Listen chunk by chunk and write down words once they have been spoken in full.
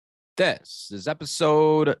This is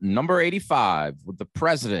episode number 85 with the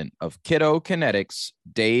president of Kiddo Kinetics,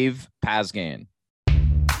 Dave Pasgan.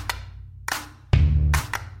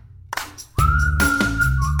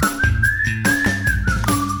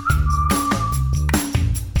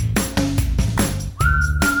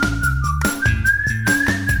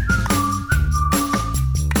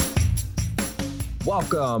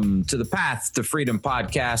 Welcome to the Path to Freedom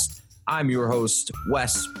podcast. I'm your host,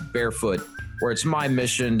 Wes Barefoot, where it's my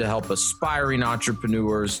mission to help aspiring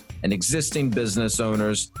entrepreneurs and existing business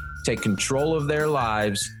owners take control of their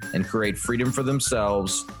lives and create freedom for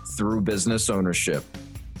themselves through business ownership.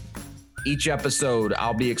 Each episode,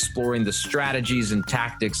 I'll be exploring the strategies and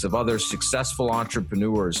tactics of other successful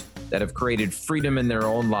entrepreneurs that have created freedom in their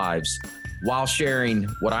own lives while sharing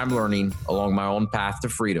what I'm learning along my own path to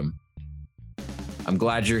freedom. I'm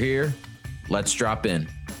glad you're here. Let's drop in.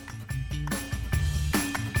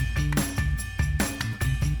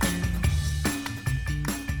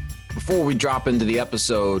 Before we drop into the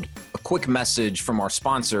episode, a quick message from our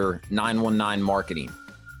sponsor, 919 Marketing.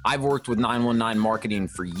 I've worked with 919 Marketing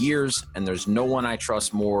for years, and there's no one I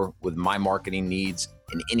trust more with my marketing needs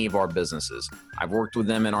in any of our businesses. I've worked with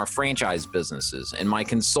them in our franchise businesses, in my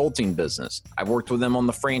consulting business. I've worked with them on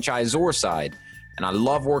the franchisor side, and I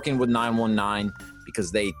love working with 919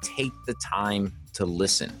 because they take the time to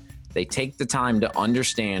listen. They take the time to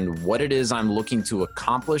understand what it is I'm looking to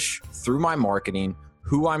accomplish through my marketing,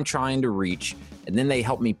 who I'm trying to reach, and then they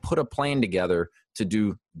help me put a plan together to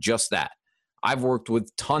do just that. I've worked with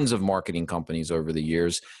tons of marketing companies over the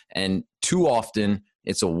years, and too often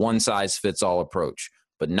it's a one-size-fits-all approach,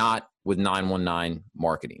 but not with 919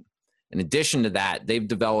 Marketing. In addition to that, they've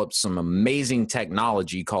developed some amazing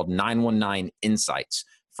technology called 919 Insights,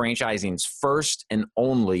 franchising's first and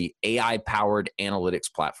only AI-powered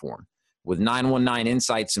analytics platform. With 919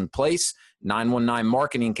 Insights in place, 919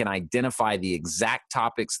 Marketing can identify the exact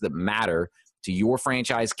topics that matter to your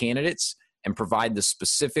franchise candidates and provide the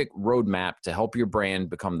specific roadmap to help your brand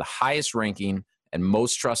become the highest ranking and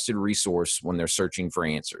most trusted resource when they're searching for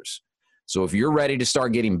answers. So if you're ready to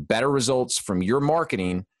start getting better results from your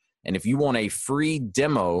marketing, and if you want a free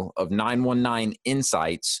demo of 919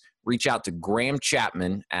 Insights, reach out to Graham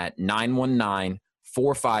Chapman at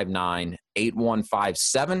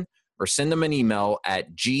 919-459-8157 or send them an email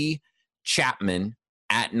at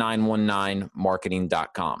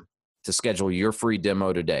gchapman@919marketing.com to schedule your free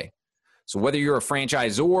demo today. So whether you're a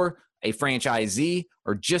franchisor, a franchisee,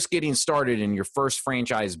 or just getting started in your first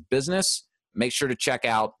franchise business, make sure to check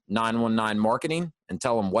out 919 Marketing and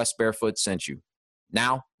tell them Wes Barefoot sent you.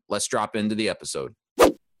 Now, let's drop into the episode.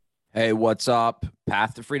 Hey, what's up,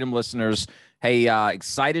 Path to Freedom listeners? Hey,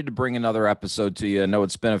 excited to bring another episode to you. I know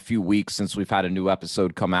it's been a few weeks since we've had a new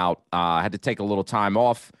episode come out. I had to take a little time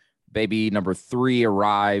off. Baby number 3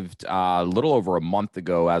 arrived a little over a month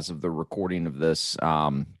ago as of the recording of this,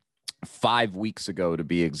 5 weeks ago to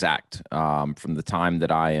be exact, from the time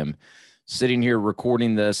that I am sitting here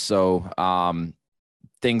recording this. So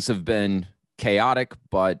things have been chaotic,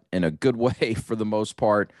 but in a good way for the most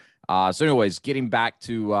part. So anyways, getting back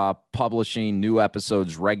to publishing new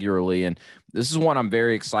episodes regularly. And this is one I'm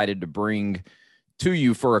very excited to bring to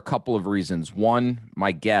you for a couple of reasons. One,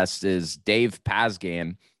 my guest is Dave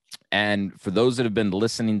Pasgan. And for those that have been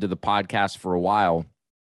listening to the podcast for a while,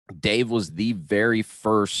 Dave was the very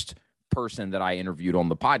first person that I interviewed on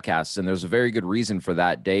the podcast. And there's a very good reason for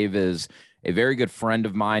that. Dave is a very good friend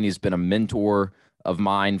of mine. He's been a mentor of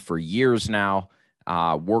mine for years now.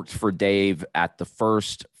 Worked for Dave at the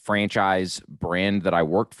first franchise brand that I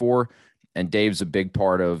worked for. And Dave's a big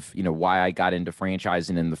part of, why I got into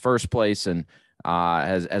franchising in the first place, and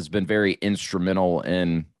has been very instrumental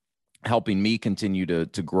in helping me continue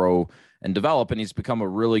to grow and develop. And he's become a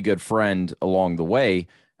really good friend along the way.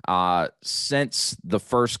 Since the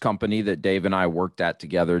first company that Dave and I worked at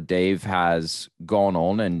together, Dave has gone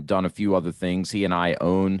on and done a few other things. He and I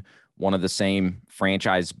own one of the same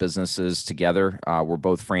franchise businesses together. We're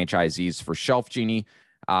both franchisees for Shelf Genie,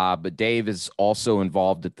 but Dave is also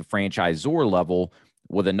involved at the franchisor level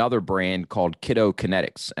with another brand called Kiddo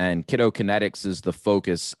Kinetics. And Kiddo Kinetics is the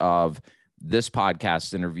focus of this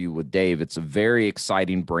podcast interview with Dave. It's a very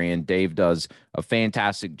exciting brand. Dave does a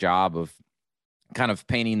fantastic job of kind of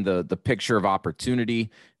painting the picture of opportunity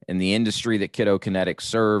in the industry that Kiddo Kinetics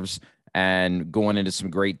serves, and going into some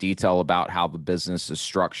great detail about how the business is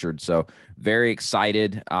structured. So very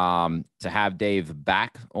excited to have Dave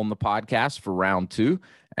back on the podcast for round 2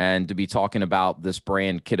 and to be talking about this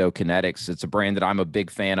brand, Kiddo Kinetics. It's a brand that I'm a big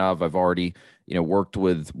fan of. I've already, worked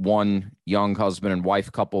with one young husband and wife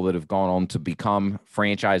couple that have gone on to become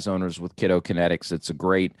franchise owners with Kiddo Kinetics. It's a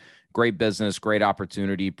great great business, great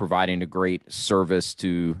opportunity, providing a great service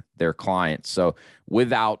to their clients. So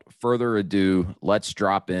without further ado, let's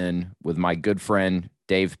drop in with my good friend,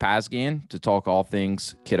 Dave Pasgan, to talk all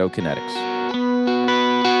things Kiddo Kinetics.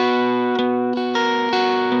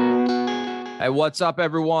 Hey, what's up,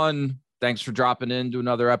 everyone? Thanks for dropping into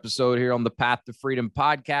another episode here on the Path to Freedom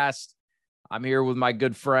podcast. I'm here with my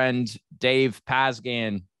good friend, Dave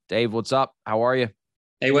Pasgan. Dave, what's up? How are you?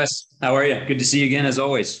 Hey, Wes. How are you? Good to see you again, as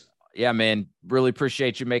always. Yeah, man. Really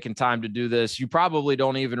appreciate you making time to do this. You probably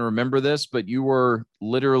don't even remember this, but you were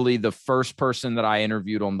literally the first person that I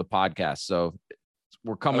interviewed on the podcast. So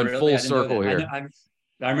we're coming full circle here.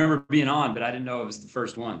 I remember being on, but I didn't know it was the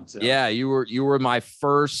first one. So. Yeah, you were my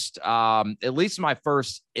first, at least my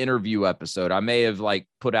first interview episode. I may have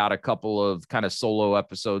put out a couple of kind of solo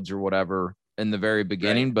episodes or whatever in the very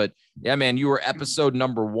beginning, right. But yeah, man, you were episode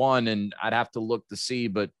number 1, and I'd have to look to see,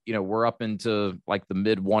 but we're up into the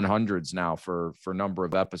mid 100s now for number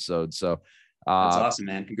of episodes. So that's awesome,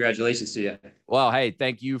 man. Congratulations to you. Well, hey,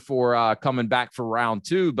 thank you for coming back for round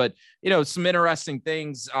 2, but some interesting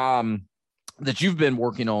things that you've been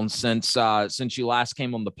working on since you last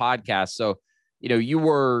came on the podcast. So, you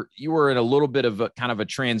were in a little bit of a kind of a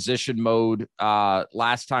transition mode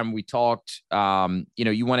last time we talked.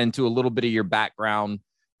 You went into a little bit of your background,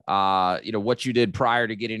 what you did prior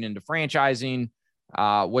to getting into franchising,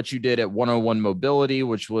 what you did at 101 Mobility,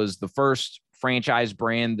 which was the first franchise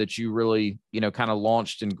brand that you really, kind of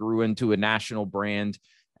launched and grew into a national brand.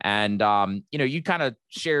 And, you kind of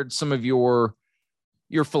shared some of your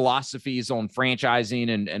philosophies on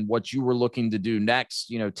franchising and what you were looking to do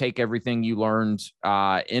next, take everything you learned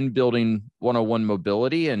in building 101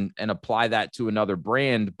 Mobility and apply that to another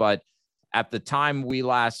brand. But at the time we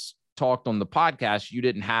last talked on the podcast, you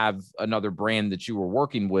didn't have another brand that you were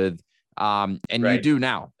working with. And right. You do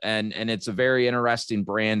now. And it's a very interesting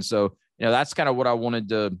brand. So, that's kind of what I wanted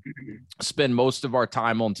to spend most of our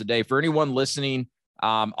time on today. For anyone listening,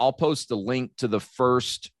 I'll post a link to the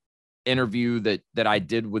first interview that I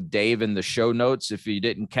did with Dave in the show notes. If you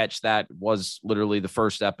didn't catch that, it was literally the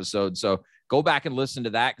first episode. So go back and listen to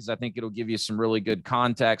that, because I think it'll give you some really good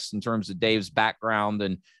context in terms of Dave's background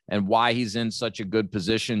and why he's in such a good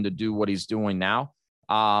position to do what he's doing now.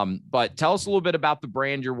 But tell us a little bit about the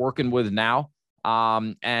brand you're working with now,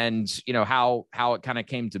 and how it kind of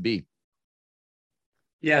came to be.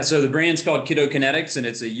 Yeah, so the brand's called Kiddo Kinetics, and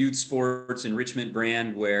it's a youth sports enrichment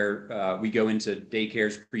brand where we go into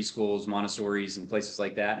daycares, preschools, Montessoris, and places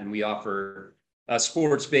like that. And we offer a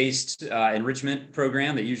sports-based enrichment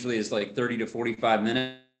program that usually is 30 to 45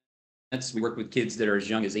 minutes. We work with kids that are as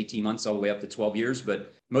young as 18 months all the way up to 12 years,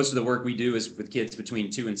 but most of the work we do is with kids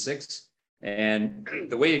between 2 and 6. And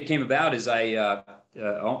the way it came about is a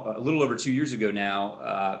little over 2 years ago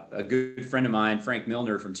now, a good friend of mine, Frank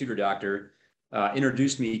Milner from Tutor Doctor,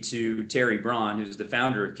 introduced me to Terry Braun, who's the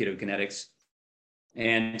founder of Kiddo Kinetics.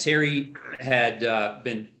 And Terry had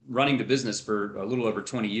been running the business for a little over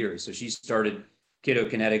 20 years. So she started Kiddo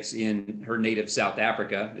Kinetics in her native South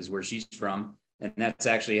Africa, is where she's from. And that's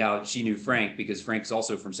actually how she knew Frank, because Frank's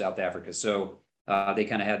also from South Africa. So they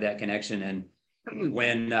kind of had that connection. And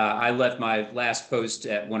when I left my last post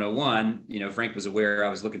at 101, Frank was aware I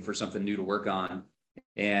was looking for something new to work on.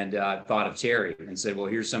 And thought of Terry and said, well,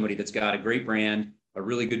 here's somebody that's got a great brand, a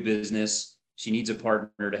really good business. She needs a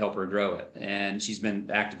partner to help her grow it. And she's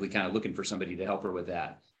been actively kind of looking for somebody to help her with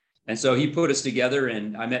that. And so he put us together,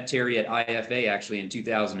 and I met Terry at IFA actually in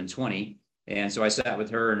 2020. And so I sat with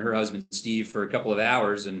her and her husband, Steve, for a couple of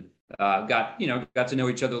hours and got to know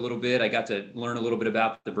each other a little bit. I got to learn a little bit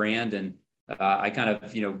about the brand. And I kind of,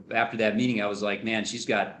 after that meeting, I was like, man, she's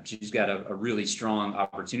got a really strong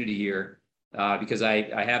opportunity here. Because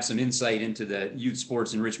I have some insight into the youth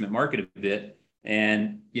sports enrichment market a bit.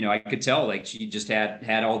 And, I could tell she just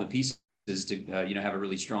had all the pieces to, have a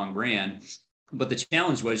really strong brand. But the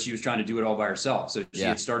challenge was she was trying to do it all by herself. So she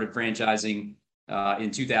had started franchising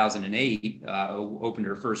in 2008, opened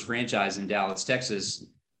her first franchise in Dallas, Texas.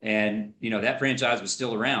 And, that franchise was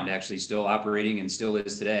still around, actually still operating, and still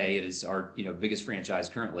is today. It is our, biggest franchise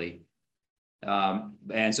currently.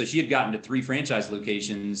 And so she had gotten to 3 franchise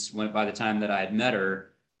locations by the time that I had met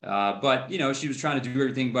her. But, she was trying to do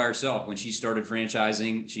everything by herself. When she started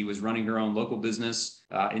franchising, she was running her own local business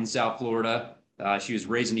in South Florida. She was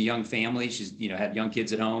raising a young family. She's, had young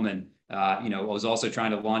kids at home, and, was also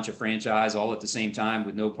trying to launch a franchise all at the same time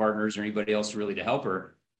with no partners or anybody else really to help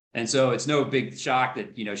her. And so it's no big shock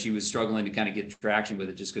that, she was struggling to kind of get traction with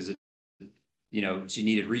it, just because she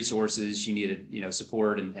needed resources, she needed,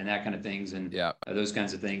 support and that kind of things, and those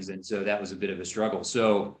kinds of things. And so that was a bit of a struggle.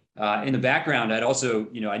 So In the background, I'd also,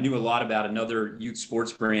 I knew a lot about another youth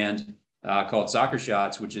sports brand called Soccer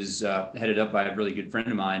Shots, which is headed up by a really good friend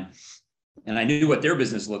of mine. And I knew what their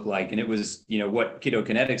business looked like. And it was, what Kiddo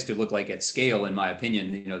Kinetics could look like at scale, in my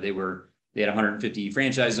opinion. They had 150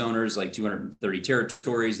 franchise owners, like 230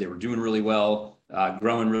 territories. They were doing really well,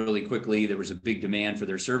 growing really quickly. There was a big demand for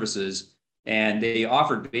their services. And they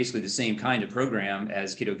offered basically the same kind of program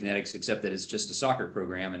as Kiddo Kinetics, except that it's just a soccer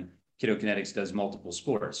program. And Kiddo Kinetics does multiple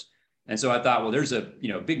sports. And so I thought, well, there's a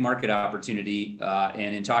big market opportunity.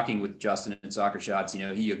 And in talking with Justin at Soccer Shots,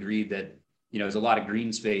 he agreed that there's a lot of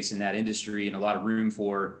green space in that industry and a lot of room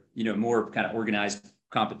for more kind of organized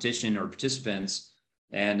competition or participants.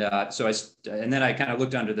 And and then I kind of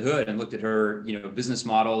looked under the hood and looked at her business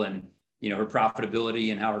model and her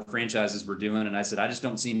profitability and how her franchises were doing. And I said, I just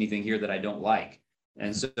don't see anything here that I don't like.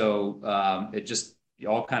 And so it just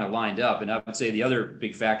all kind of lined up. And I would say the other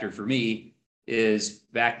big factor for me is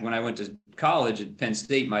back when I went to college at Penn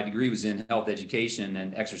State, my degree was in health education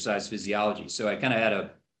and exercise physiology. So I kind of had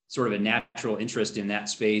a sort of a natural interest in that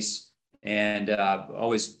space, and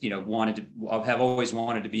always always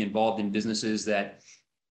wanted to be involved in businesses that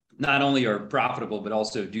not only are profitable but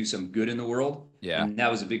also do some good in the world. Yeah, and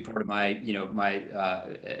that was a big part of my my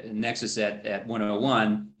nexus at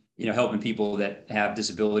 101. Helping people that have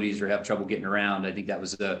disabilities or have trouble getting around. I think that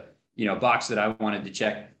was the box that I wanted to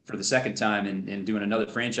check for the second time, and doing another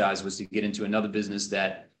franchise was to get into another business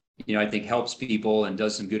that I think helps people and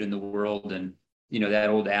does some good in the world. And that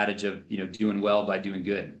old adage of doing well by doing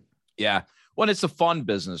good. Yeah. Well, it's a fun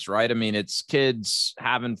business, right? I mean, it's kids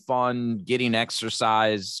having fun, getting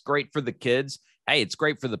exercise. Great for the kids. Hey, it's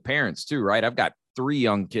great for the parents too, right? I've got 3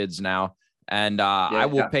 young kids now, and I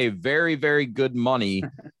will pay very, very good money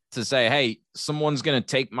to say, hey, someone's going to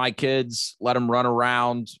take my kids, let them run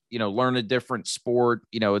around, learn a different sport.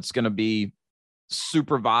 It's going to be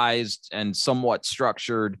supervised and somewhat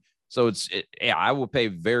structured. So I will pay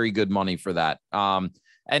very good money for that.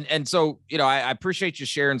 And so, I appreciate you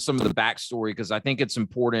sharing some of the backstory, because I think it's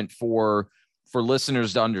important for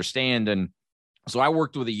listeners to understand. And so I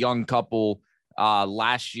worked with a young couple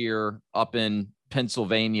last year up in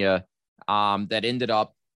Pennsylvania that ended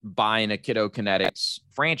up buying a Kiddo Kinetics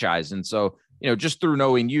franchise. And so, just through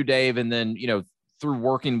knowing you, Dave, and then, through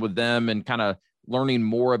working with them and kind of learning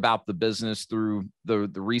more about the business through the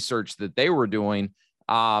research that they were doing,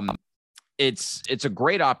 it's a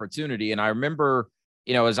great opportunity. And I remember,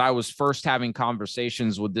 as I was first having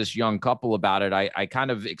conversations with this young couple about it, I kind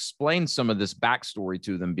of explained some of this backstory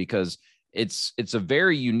to them, because it's a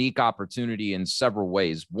very unique opportunity in several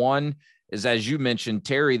ways. One is, as you mentioned,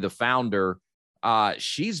 Terry, the founder,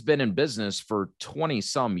 she's been in business for 20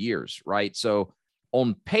 some years, right? So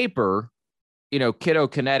on paper, Kiddo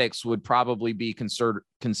Kinetics would probably be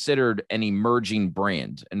considered an emerging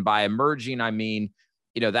brand. And by emerging, I mean,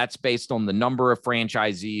 that's based on the number of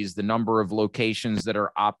franchisees, the number of locations that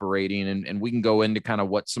are operating. And we can go into kind of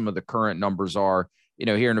what some of the current numbers are,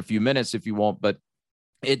 here in a few minutes if you want. But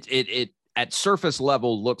it at surface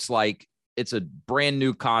level looks like it's a brand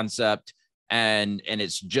new concept and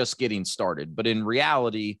it's just getting started. But in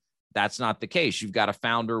reality, that's not the case. You've got a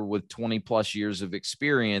founder with 20 plus years of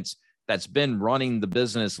experience that's been running the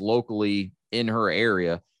business locally in her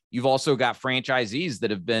area. You've also got franchisees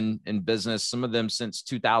that have been in business, some of them since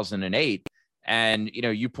 2008. And,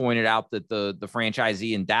 you pointed out that the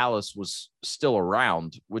franchisee in Dallas was still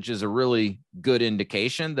around, which is a really good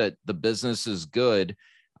indication that the business is good.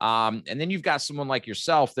 And then you've got someone like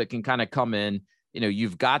yourself that can kind of come in.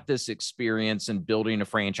 You've got this experience in building a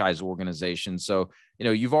franchise organization. So,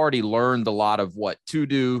 you've already learned a lot of what to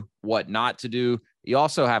do, what not to do. You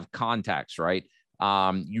also have contacts, right?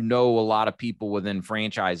 A lot of people within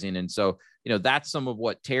franchising. And so, that's some of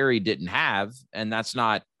what Terry didn't have, and that's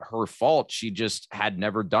not her fault. She just had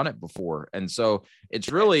never done it before. And so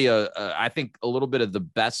it's really I think a little bit of the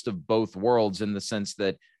best of both worlds, in the sense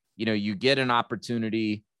that, you get an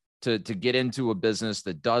opportunity to get into a business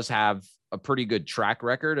that does have a pretty good track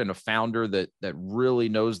record and a founder that really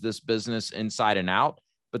knows this business inside and out.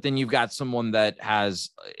 But then you've got someone that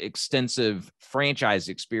has extensive franchise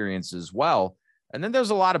experience as well. And then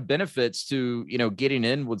there's a lot of benefits to, getting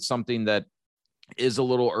in with something that is a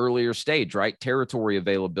little earlier stage, right? Territory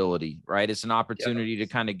availability, right? It's an opportunity to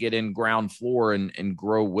kind of get in ground floor and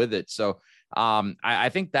grow with it. So I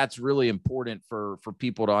think that's really important for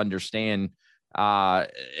people to understand. And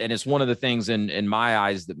it's one of the things in my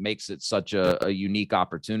eyes that makes it such a unique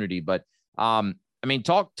opportunity. But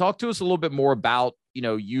talk to us a little bit more about,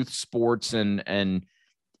 youth sports and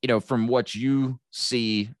from what you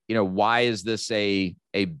see, why is this a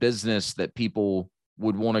business that people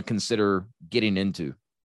would want to consider getting into?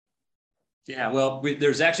 Yeah, well,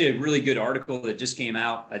 there's actually a really good article that just came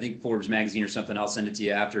out. I think Forbes magazine or something. I'll send it to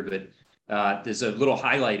you after. But there's a little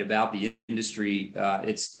highlight about the industry.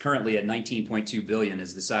 It's currently at 19.2 billion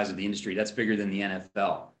is the size of the industry. That's bigger than the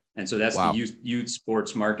NFL, and so that's the Wow. youth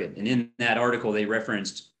sports market. And in that article, they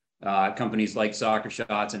referenced companies like Soccer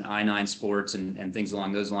Shots and I9 Sports and things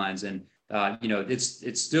along those lines. And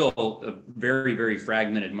it's still a very, very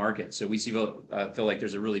fragmented market. So we feel like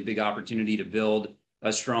there's a really big opportunity to build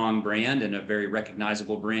a strong brand and a very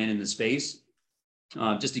recognizable brand in the space.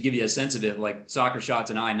 Just to give you a sense of it, like Soccer Shots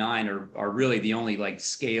and I9 are really the only like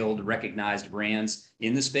scaled, recognized brands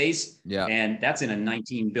in the space. Yeah. And that's in a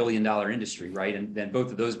 $19 billion industry, right? And then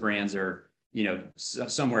both of those brands are,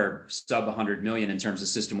 somewhere sub 100 million in terms of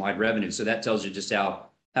system-wide revenue. So that tells you just how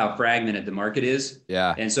fragmented the market is.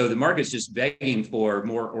 Yeah. And so the market's just begging for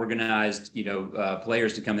more organized,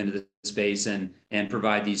 players to come into the space and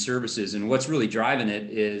provide these services. And what's really driving it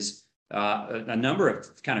is a number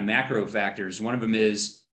of kind of macro factors. One of them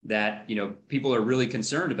is that, people are really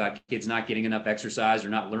concerned about kids not getting enough exercise or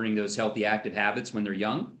not learning those healthy, active habits when they're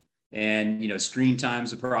young. And, screen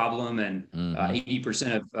time's a problem. And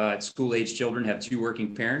 80% of school-age children have two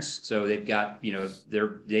working parents. So they've got, their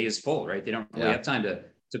day is full, right? They don't really have time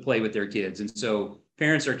to play with their kids. And so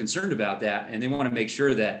parents are concerned about that. And they want to make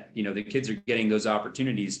sure that, the kids are getting those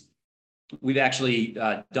opportunities. We've actually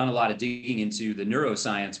done a lot of digging into the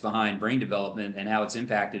neuroscience behind brain development and how it's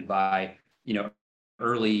impacted by,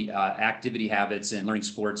 early activity habits and learning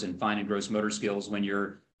sports and fine and gross motor skills when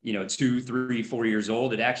you're 2, 3, 4 years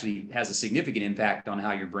old. It actually has a significant impact on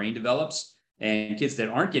how your brain develops. And kids that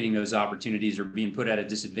aren't getting those opportunities are being put at a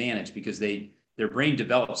disadvantage because their brain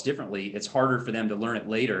develops differently. It's harder for them to learn it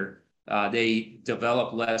later. They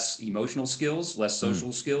develop less emotional skills, less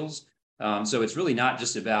social skills. So it's really not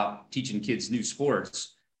just about teaching kids new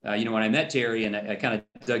sports. When I met Terry and I kind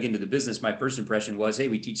of dug into the business, my first impression was, hey,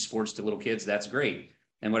 we teach sports to little kids. That's great.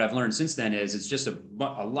 And what I've learned since then is it's just a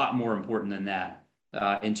lot more important than that.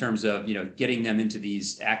 In terms of, getting them into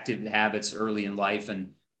these active habits early in life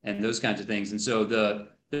and those kinds of things. And so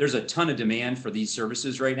there's a ton of demand for these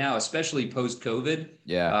services right now, especially post-COVID.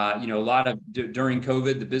 Yeah. A lot of during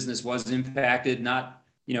COVID, the business was impacted, not,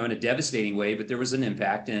 in a devastating way, but there was an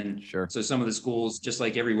impact. And so some of the schools, just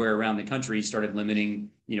like everywhere around the country, started limiting,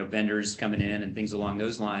 vendors coming in and things along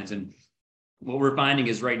those lines. And what we're finding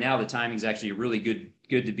is right now, the timing is actually really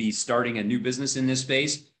good to be starting a new business in this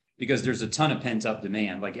space, because there's a ton of pent up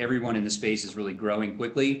demand. Like everyone in the space is really growing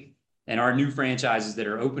quickly. And our new franchises that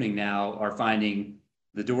are opening now are finding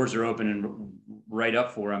the doors are opening right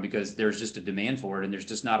up for them because there's just a demand for it. And there's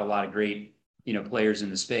just not a lot of great, players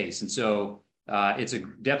in the space. And so it's a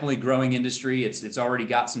definitely growing industry. It's already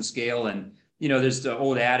got some scale. And, there's the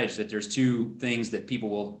old adage that there's two things that people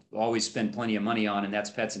will always spend plenty of money on, and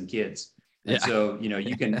that's pets and kids. And so,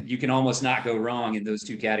 you can almost not go wrong in those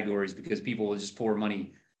two categories because people will just pour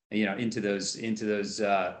money into those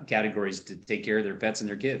categories to take care of their pets and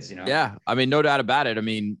their kids, Yeah. I mean, no doubt about it. I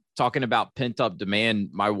mean, talking about pent up demand,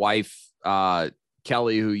 my wife,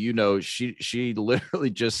 Kelly, who, she literally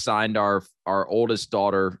just signed our oldest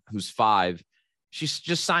daughter, who's 5. She's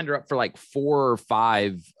just signed her up for like 4 or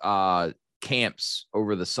 5 camps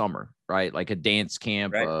over the summer, right? Like a dance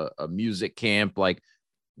camp, right. a music camp,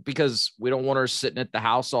 because we don't want her sitting at the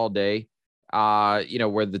house all day.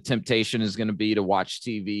 Where the temptation is going to be to watch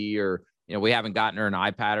TV or, we haven't gotten her an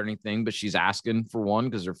iPad or anything, but she's asking for one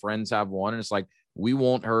because her friends have one. And it's like, we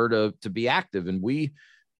want her to be active, and we,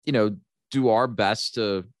 do our best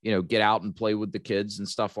to, get out and play with the kids and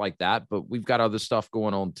stuff like that. But we've got other stuff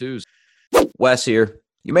going on too. Wes here.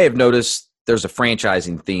 You may have noticed there's a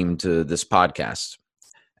franchising theme to this podcast.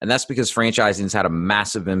 And that's because franchising's had a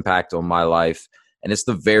massive impact on my life. And it's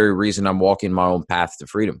the very reason I'm walking my own path to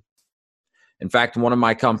freedom. In fact, one of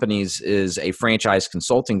my companies is a franchise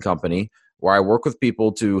consulting company where I work with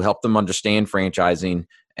people to help them understand franchising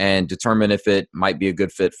and determine if it might be a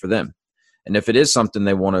good fit for them. And if it is something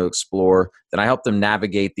they want to explore, then I help them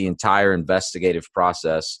navigate the entire investigative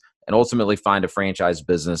process and ultimately find a franchise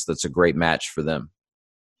business that's a great match for them.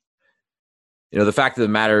 The fact of the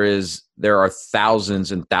matter is there are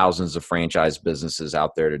thousands and thousands of franchise businesses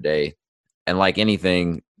out there today. And like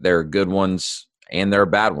anything, there are good ones and there are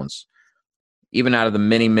bad ones. Even out of the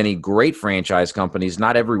many, many great franchise companies,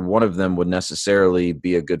 not every one of them would necessarily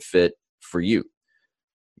be a good fit for you.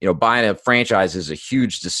 Buying a franchise is a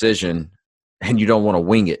huge decision and you don't want to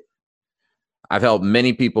wing it. I've helped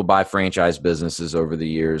many people buy franchise businesses over the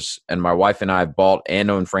years, and my wife and I have bought and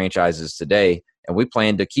own franchises today, and we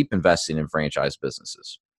plan to keep investing in franchise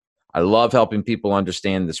businesses. I love helping people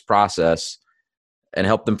understand this process and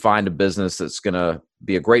help them find a business that's going to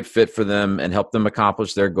be a great fit for them and help them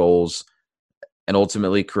accomplish their goals and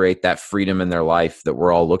ultimately create that freedom in their life that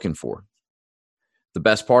we're all looking for. The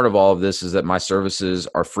best part of all of this is that my services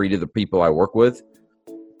are free to the people I work with.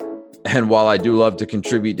 And while I do love to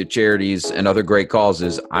contribute to charities and other great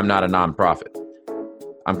causes, I'm not a nonprofit.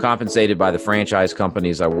 I'm compensated by the franchise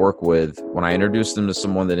companies I work with when I introduce them to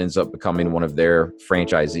someone that ends up becoming one of their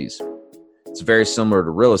franchisees. It's very similar to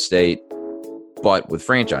real estate, but with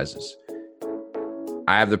franchises.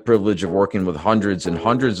 I have the privilege of working with hundreds and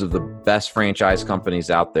hundreds of the best franchise companies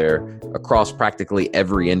out there across practically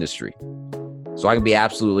every industry. So I can be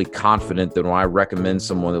absolutely confident that when I recommend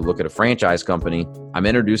someone to look at a franchise company, I'm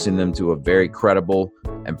introducing them to a very credible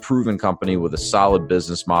and proven company with a solid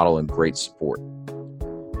business model and great support.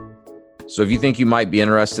 So if you think you might be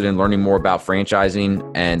interested in learning more about franchising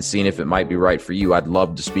and seeing if it might be right for you, I'd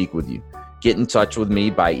love to speak with you. Get in touch with me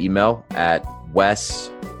by email at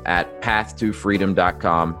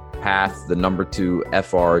wes@path2freedom.com,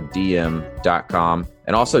 path2frdm.com.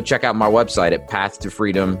 And also check out my website at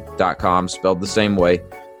path2freedom.com, spelled the same way,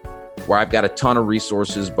 where I've got a ton of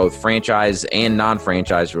resources, both franchise and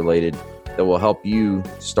non-franchise related, that will help you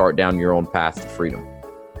start down your own path to freedom.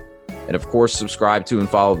 And of course, subscribe to and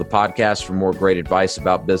follow the podcast for more great advice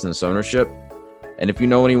about business ownership. And if you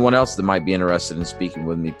know anyone else that might be interested in speaking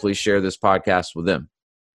with me, please share this podcast with them.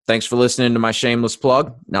 Thanks for listening to my shameless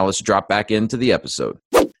plug. Now let's drop back into the episode.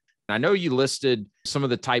 I know you listed some of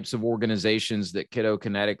the types of organizations that Kiddo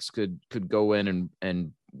Kinetics could go in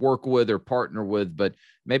and work with or partner with, but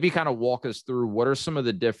maybe kind of walk us through what are some of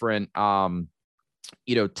the different,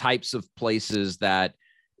 types of places that,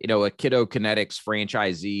 a Kiddo Kinetics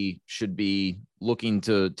franchisee should be looking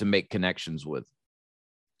to make connections with.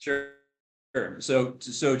 Sure. So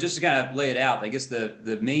just to kind of lay it out, I guess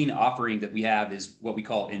the main offering that we have is what we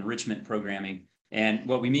call enrichment programming. And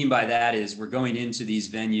what we mean by that is we're going into these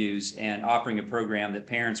venues and offering a program that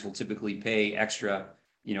parents will typically pay extra,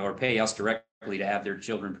 or pay us directly to have their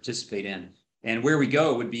children participate in. And where we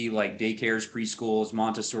go would be like daycares, preschools,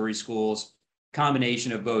 Montessori schools,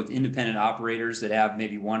 combination of both independent operators that have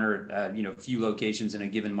maybe one or few locations in a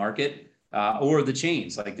given market, or the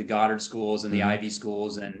chains like the Goddard schools and the Ivy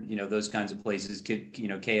schools and those kinds of places.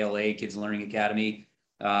 KLA, Kids Learning Academy.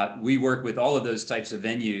 We work with all of those types of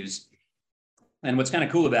venues. And what's kind of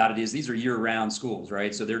cool about it is these are year-round schools,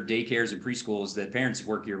 right? So they're daycares and preschools that parents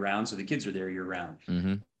work year-round, so the kids are there year-round.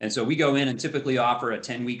 Mm-hmm. And so we go in and typically offer a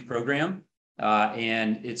 10-week program,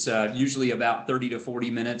 and it's usually about 30 to 40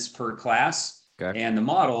 minutes per class. Okay. And the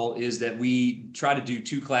model is that we try to do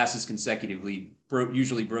 2 classes consecutively,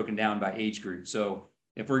 usually broken down by age group. So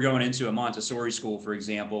if we're going into a Montessori school, for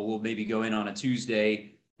example, we'll maybe go in on a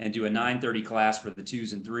Tuesday and do a 9:30 class for the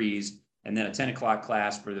 2s and 3s, and then a 10 o'clock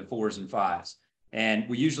class for the 4s and 5s. And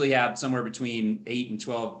we usually have somewhere between 8 and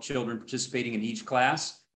 12 children participating in each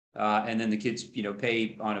class. And then the kids,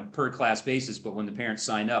 pay on a per class basis. But when the parents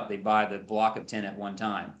sign up, they buy the block of 10 at one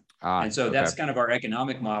time. And so that's kind of our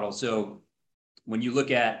economic model. So when you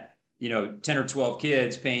look at, 10 or 12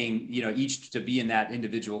 kids paying, each to be in that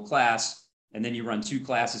individual class, and then you run 2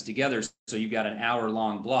 classes together. So you've got an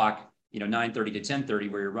hour-long block, 9:30 to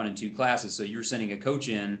 10:30, where you're running 2 classes. So you're sending a coach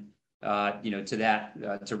in, to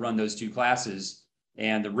that, to run those 2 classes.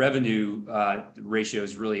 And the revenue ratio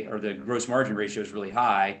is really, or the gross margin ratio is really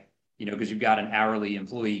high, because you've got an hourly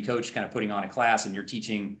employee coach kind of putting on a class and you're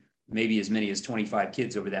teaching maybe as many as 25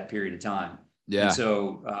 kids over that period of time. Yeah. And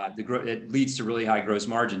so it leads to really high gross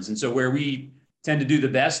margins. And so where we tend to do the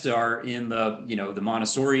best are in the, the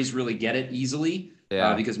Montessoris really get it easily,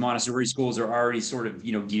 because Montessori schools are already sort of,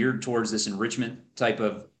 geared towards this enrichment type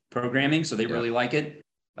of programming. So they really like it.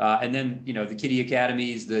 And then, the kiddie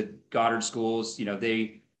academies, the Goddard schools,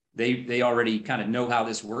 they already kind of know how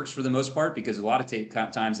this works for the most part, because a lot of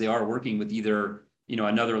times they are working with either,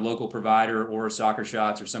 another local provider or Soccer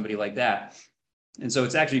Shots or somebody like that. And so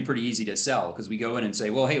it's actually pretty easy to sell, because we go in and say,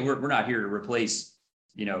 well, hey, we're not here to replace,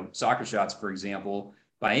 Soccer Shots, for example,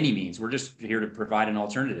 by any means. We're just here to provide an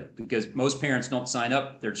alternative, because most parents don't sign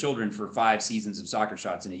up their children for 5 seasons of Soccer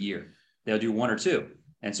Shots in a year. They'll do 1 or 2.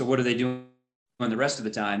 And so what do they do? And the rest of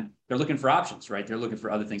the time, they're looking for options, right? They're looking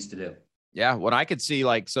for other things to do. Yeah. What I could see,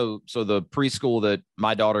 like, so the preschool that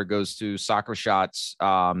my daughter goes to, Soccer Shots,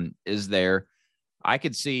 is there. I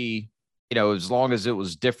could see, as long as it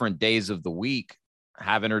was different days of the week,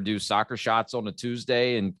 having her do Soccer Shots on a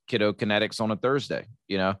Tuesday and Kiddo Kinetics on a Thursday,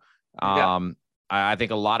 I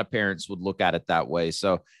think a lot of parents would look at it that way.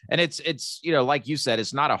 So, and it's, like you said,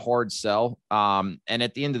 it's not a hard sell. And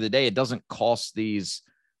at the end of the day, it doesn't cost these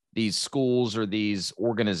schools or these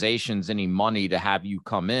organizations any money to have you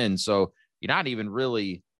come in. So you're not even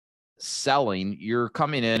really selling. You're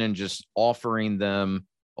coming in and just offering them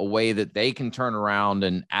a way that they can turn around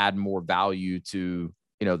and add more value to,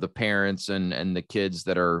 the parents and the kids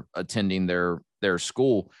that are attending their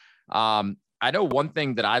school. I know one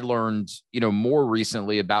thing that I learned, more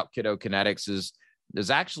recently about Kiddo Kinetics is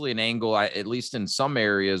there's actually an angle, at least in some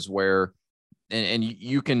areas where, and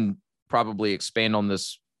you can probably expand on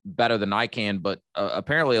this better than I can, but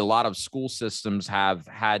apparently a lot of school systems have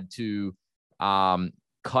had to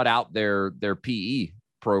cut out their PE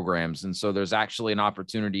programs. And so there's actually an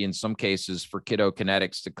opportunity in some cases for Kiddo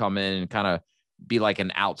Kinetics to come in and kind of be like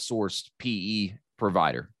an outsourced PE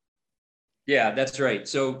provider. Yeah, that's right.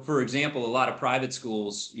 So for example, a lot of private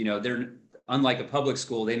schools, they're unlike a public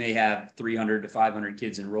school, they may have 300 to 500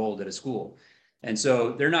 kids enrolled at a school. And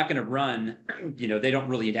so they're not going to run, they don't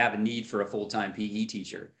really have a need for a full-time PE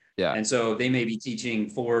teacher. Yeah. And so they may be teaching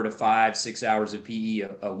 4 to 5, 6 hours of PE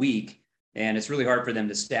a week. And it's really hard for them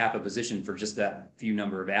to staff a position for just that few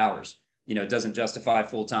number of hours. It doesn't justify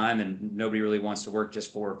full-time, and nobody really wants to work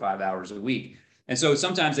just 4 or 5 hours a week. And so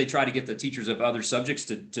sometimes they try to get the teachers of other subjects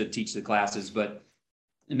to teach the classes, but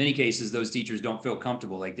in many cases, those teachers don't feel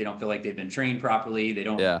comfortable. Like they don't feel like they've been trained properly.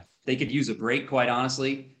 They could use a break, quite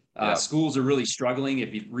honestly. Schools are really struggling.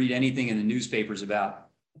 If you read anything in the newspapers about,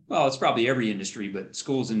 well, it's probably every industry, but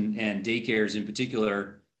schools and daycares in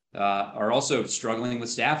particular are also struggling with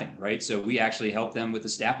staffing, right? So we actually help them with the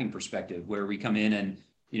staffing perspective, where we come in and,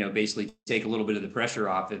 basically take a little bit of the pressure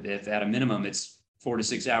off. If at a minimum, it's 4 to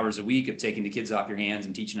 6 hours a week of taking the kids off your hands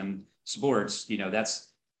and teaching them sports,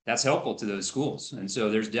 that's helpful to those schools. And so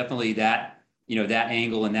there's definitely that, that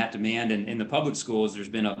angle and that demand. And in the public schools, there's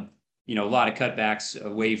been a lot of cutbacks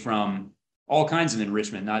away from all kinds of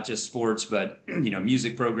enrichment, not just sports, but,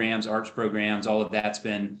 music programs, arts programs, all of that's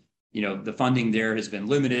been, the funding there has been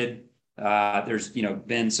limited. There's,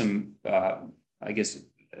 been some, I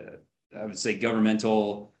would say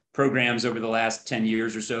governmental programs over the last 10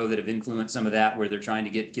 years or so that have influenced some of that, where they're trying to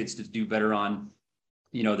get kids to do better on,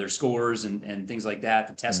 their scores and things like that,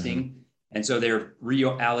 the testing. Mm-hmm. And so they're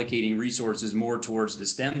reallocating resources more towards the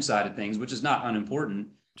STEM side of things, which is not unimportant,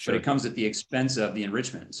 sure, but it comes at the expense of the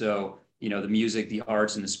enrichment. So, the music, the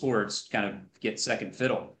arts, and the sports kind of get second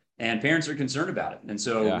fiddle, and parents are concerned about it. And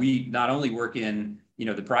so we not only work in,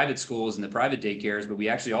 the private schools and the private daycares, but we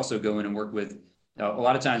actually also go in and work with, a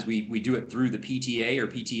lot of times we do it through the PTA or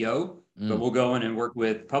PTO, but we'll go in and work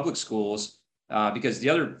with public schools because the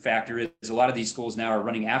other factor is a lot of these schools now are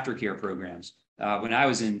running aftercare programs. When I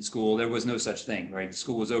was in school, there was no such thing, right?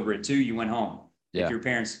 School was over at 2, you went home. Yeah.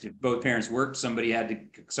 If both parents worked, some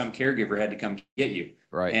caregiver had to come get you.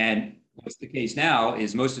 Right. And what's the case now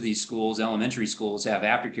is most of these schools, elementary schools, have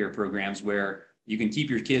aftercare programs where you can keep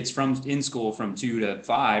your kids in school from 2 to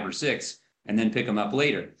 5 or 6 and then pick them up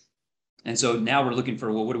later. And so now we're looking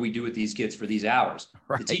for, well, what do we do with these kids for these hours?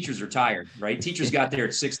 Right. The teachers are tired, right? Teachers got there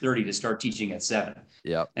at 6:30 to start teaching at 7.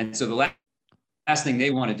 Yeah. And so the last thing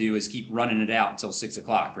they want to do is keep running it out until 6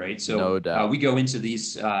 o'clock, right? So no doubt. We go into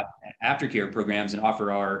these aftercare programs and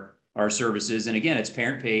offer our services. And again, it's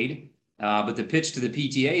parent paid, but the pitch to the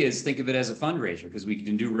PTA is think of it as a fundraiser, because we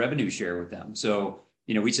can do revenue share with them. So,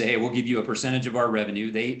 we say, hey, we'll give you a percentage of our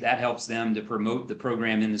revenue. That helps them to promote the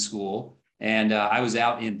program in the school. And I was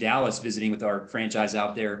out in Dallas visiting with our franchise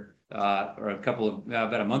out there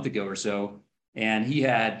about a month ago or so. And he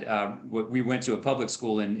had, we went to a public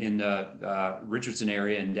school in the Richardson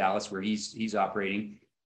area in Dallas where he's operating.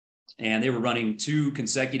 And they were running 2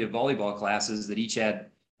 consecutive volleyball classes that each had,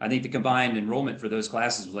 I think the combined enrollment for those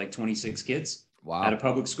classes was like 26 kids. Wow. At a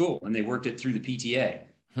public school. And they worked it through the PTA.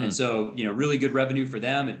 And so, really good revenue for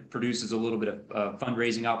them. It produces a little bit of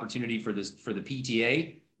fundraising opportunity for the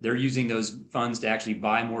PTA. They're using those funds to actually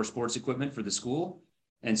buy more sports equipment for the school.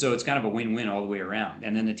 And so it's kind of a win-win all the way around.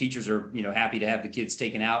 And then the teachers are, happy to have the kids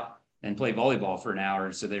taken out and play volleyball for an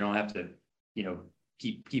hour so they don't have to,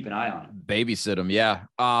 keep an eye on them. Babysit them. Yeah.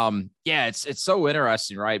 It's so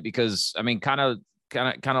interesting, right? Because I mean, kind of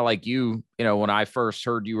like you, when I first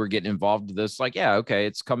heard you were getting involved with this, like, yeah, okay,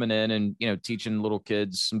 it's coming in and, teaching little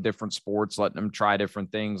kids some different sports, letting them try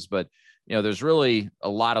different things. But, there's really a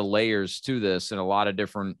lot of layers to this and a lot of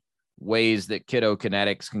different ways that Kiddo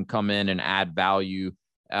Kinetics can come in and add value.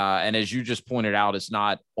 And as you just pointed out, it's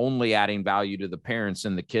not only adding value to the parents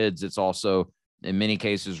and the kids, it's also in many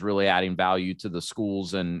cases really adding value to the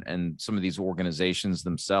schools and some of these organizations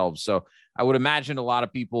themselves. So I would imagine a lot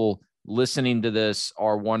of people listening to this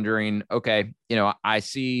are wondering, okay, I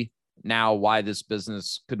see now why this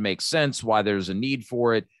business could make sense, why there's a need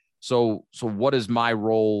for it. So what is my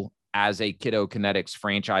role as a Kiddo Kinetics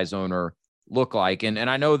franchise owner look like? And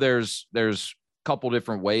I know there's couple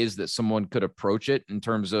different ways that someone could approach it in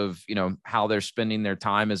terms of, how they're spending their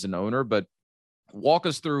time as an owner, but walk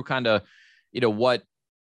us through kind of,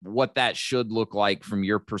 what that should look like from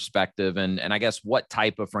your perspective. And I guess what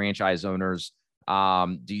type of franchise owners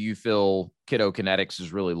do you feel Kiddo Kinetics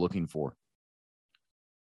is really looking for?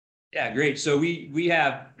 Yeah, great. So we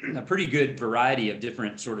have a pretty good variety of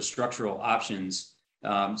different sort of structural options,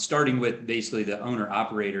 starting with basically the owner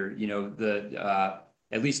operator.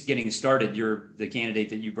 At least getting started, you're the candidate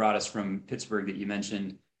that you brought us from Pittsburgh that you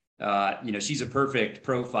mentioned. She's a perfect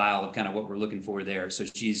profile of kind of what we're looking for there. So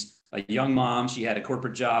she's a young mom. She had a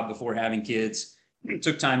corporate job before having kids.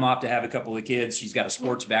 Took time off to have a couple of kids. She's got a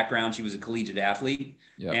sports background. She was a collegiate athlete,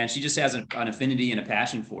 and she just has an affinity and a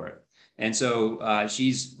passion for it. And so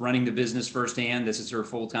she's running the business firsthand. This is her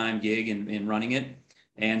full-time gig in running it.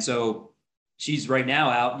 And so she's right now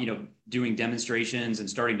out, doing demonstrations and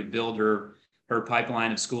starting to build her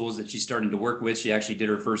pipeline of schools that she's starting to work with. She actually did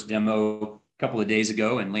her first demo a couple of days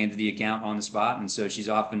ago and landed the account on the spot. And so she's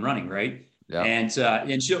off and running, right? Yeah.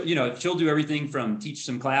 And she'll do everything from teach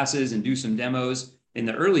some classes and do some demos in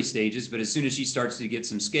the early stages. But as soon as she starts to get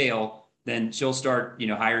some scale, then she'll start,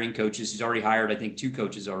 hiring coaches. She's already hired, I think, 2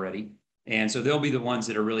 coaches already. And so they'll be the ones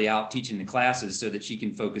that are really out teaching the classes so that she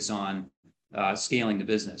can focus on scaling the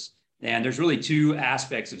business. And there's really 2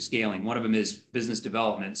 aspects of scaling. One of them is business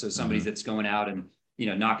development. So somebody that's going out and,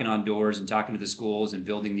 knocking on doors and talking to the schools and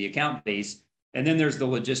building the account base. And then there's the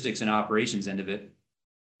logistics and operations end of it.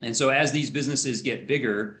 And so as these businesses get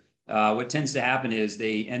bigger, what tends to happen is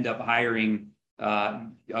they end up hiring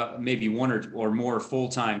maybe 1 or more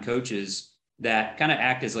full-time coaches that kind of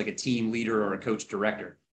act as like a team leader or a coach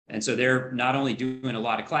director. And so they're not only doing a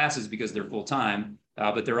lot of classes because they're full-time,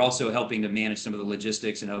 but they're also helping to manage some of the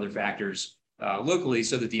logistics and other factors locally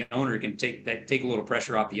so that the owner can take a little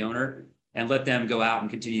pressure off the owner and let them go out and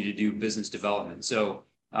continue to do business development. So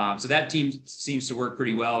that team seems to work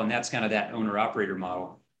pretty well. And that's kind of that owner operator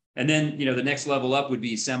model. And then, the next level up would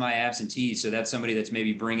be semi-absentee. So that's somebody that's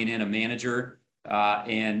maybe bringing in a manager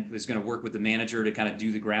and is going to work with the manager to kind of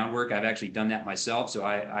do the groundwork. I've actually done that myself. So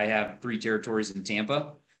I have 3 territories in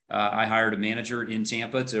Tampa. I hired a manager in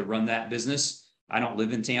Tampa to run that business. I don't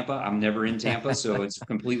live in Tampa. I'm never in Tampa. So it's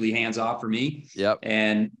completely hands off for me. Yep.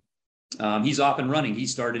 And he's off and running. He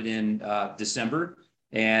started in December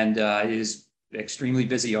and is extremely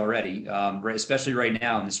busy already, especially right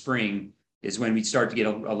now in the spring is when we start to get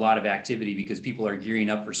a lot of activity because people are gearing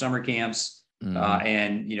up for summer camps.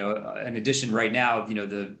 And, in addition, right now,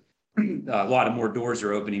 a lot of more doors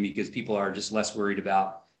are opening because people are just less worried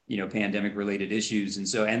about, pandemic related issues.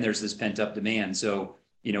 And there's this pent up demand. So,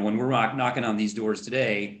 when we're knocking on these doors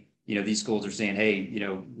today, these schools are saying, hey,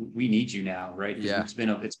 we need you now, right? Yeah. It's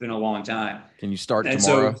been a long time. Can you start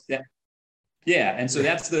tomorrow? And so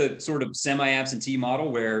that's the sort of semi-absentee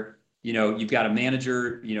model where, you've got a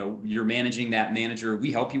manager, you're managing that manager.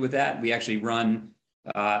 We help you with that. We actually run,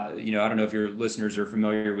 I don't know if your listeners are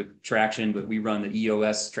familiar with Traction, but we run the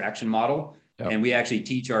EOS Traction model. Yep. And we actually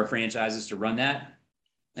teach our franchises to run that.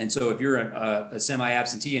 And so if you're a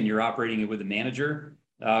semi-absentee and you're operating it with a manager,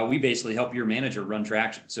 we basically help your manager run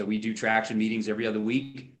Traction. So we do Traction meetings every other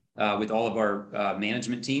week with all of our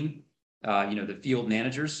management team, the field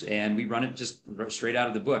managers, and we run it just straight out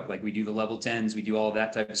of the book. Like we do the level 10s, we do all of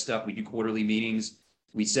that type of stuff. We do quarterly meetings,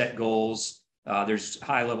 we set goals. There's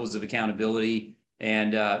high levels of accountability,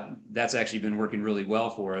 and that's actually been working really well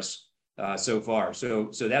for us so far. So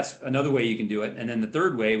that's another way you can do it. And then the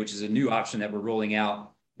third way, which is a new option that we're rolling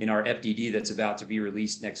out in our FDD that's about to be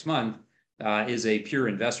released next month, is a pure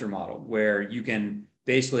investor model where you can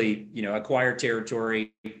basically, acquire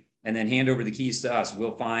territory and then hand over the keys to us.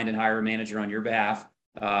 We'll find and hire a manager on your behalf.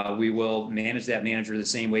 We will manage that manager the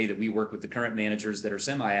same way that we work with the current managers that are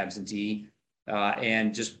semi-absentee,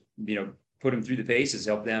 and just, put them through the paces,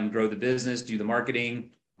 help them grow the business, do the marketing,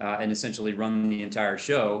 and essentially run the entire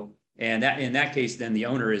show. And that, in that case, then the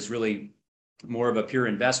owner is really more of a pure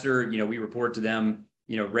investor. We report to them,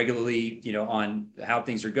 regularly, on how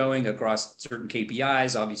things are going across certain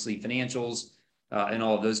KPIs, obviously financials, and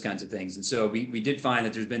all of those kinds of things. And so we did find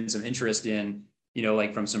that there's been some interest in,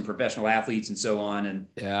 like from some professional athletes and so on. And,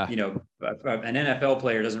 an NFL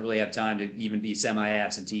player doesn't really have time to even be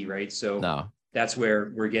semi-absentee, right? So that's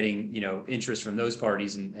where we're getting, interest from those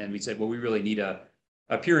parties. And we said, well, we really need a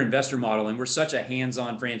pure investor model. And we're such a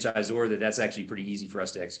hands-on franchisor that's actually pretty easy for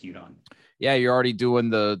us to execute on. Yeah. You're already doing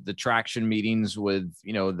the Traction meetings with,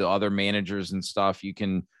 the other managers and stuff. You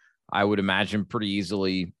can, I would imagine, pretty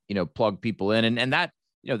easily, plug people in. And that,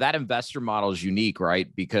 that investor model is unique, right?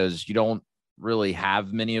 Because you don't really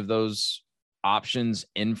have many of those options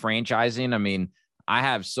in franchising. I mean, I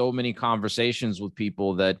have so many conversations with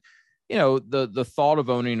people that, you know, the thought of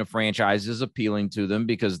owning a franchise is appealing to them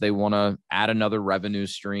because they want to add another revenue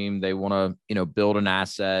stream. They want to, you know, build an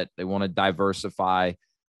asset. They want to diversify.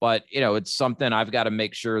 But, you know, it's something I've got to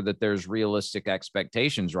make sure that there's realistic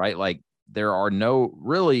expectations, right? Like there are no,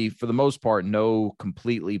 really, for the most part, no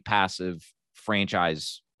completely passive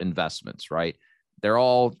franchise investments, right? They're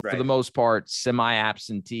all, for the most part,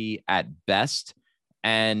 semi-absentee at best.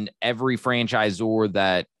 And every franchisor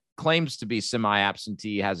that claims to be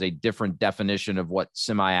semi-absentee has a different definition of what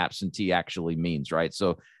semi-absentee actually means, right?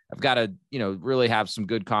 So I've got to, you know, really have some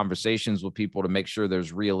good conversations with people to make sure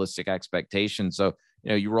there's realistic expectations. So, you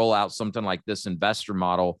know, you roll out something like this investor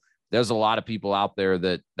model, there's a lot of people out there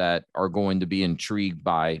that are going to be intrigued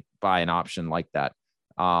by an option like that.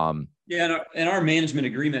 Yeah, and our management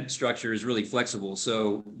agreement structure is really flexible,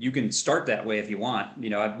 so you can start that way if you want. You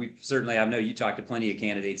know, I know you talk to plenty of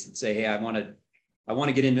candidates that say, "Hey, I want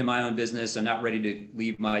to get into my own business. I'm not ready to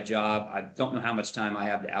leave my job. I don't know how much time I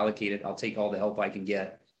have to allocate it. I'll take all the help I can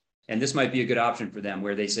get." And this might be a good option for them,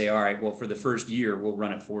 where they say, "All right, well, for the first year, we'll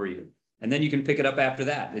run it for you, and then you can pick it up after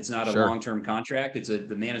that." It's not a long-term contract.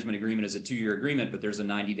 The management agreement is a 2-year agreement, but there's a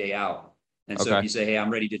 90-day out. And so if you say, "Hey, I'm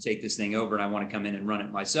ready to take this thing over and I want to come in and run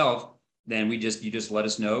it myself," then you just let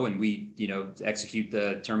us know, and we, you know, execute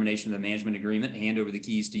the termination of the management agreement, hand over the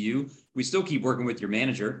keys to you. We still keep working with your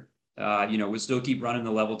manager. You know, we'll still keep running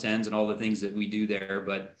the level 10s and all the things that we do there.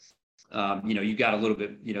 But, you know, you've got a little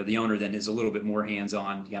bit, you know, the owner then is a little bit more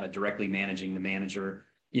hands-on, kind of directly managing the manager,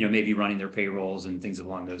 you know, maybe running their payrolls and things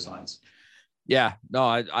along those lines. Yeah, no,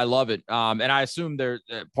 I love it. And I assume they're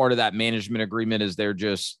part of that management agreement is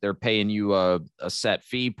they're paying you a set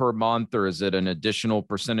fee per month, or is it an additional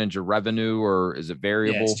percentage of revenue, or is it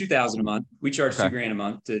variable? Yeah, it's $2,000 a month. We charge $2,000 a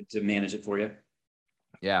month to manage it for you.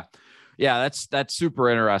 Yeah. Yeah. That's super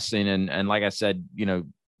interesting. And like I said, you know,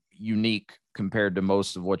 unique compared to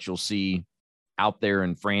most of what you'll see out there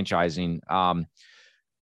in franchising.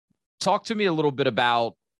 Talk to me a little bit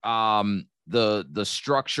about, the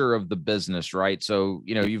structure of the business, right? So,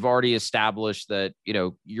 you know, you've already established that, you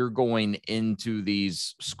know, you're going into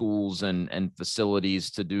these schools and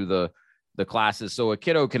facilities to do the classes. So a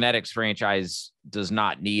Kiddo Kinetics franchise does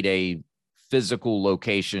not need a physical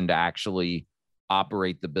location to actually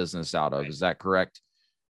operate the business out of. Is that correct?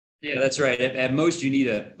 Yeah, that's right. At most, you need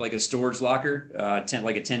a storage locker.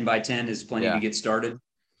 Like a 10 by 10 is plenty to get started.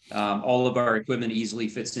 All of our equipment easily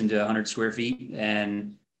fits into 100 square feet,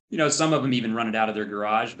 and you know, some of them even run it out of their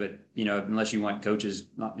garage, but, you know, unless you want coaches,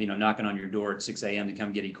 you know, knocking on your door at 6 a.m. to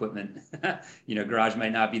come get equipment, you know, garage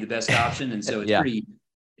might not be the best option. And so it's pretty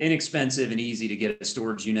inexpensive and easy to get a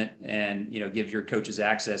storage unit and, you know, give your coaches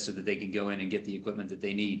access so that they can go in and get the equipment that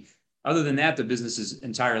they need. Other than that, the business is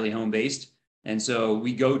entirely home-based. And so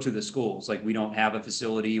we go to the schools. Like, we don't have a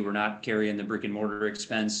facility. We're not carrying the brick and mortar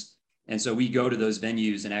expense. And so we go to those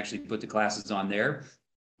venues and actually put the classes on there.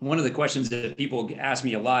 One of the questions that people ask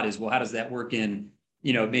me a lot is, well, how does that work in,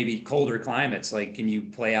 you know, maybe colder climates? Like, can you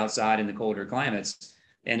play outside in the colder climates?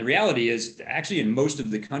 And the reality is, actually, in most of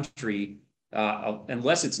the country,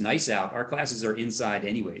 unless it's nice out, our classes are inside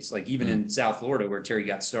anyways. Like, even in South Florida, where Terry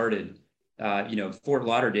got started, you know, Fort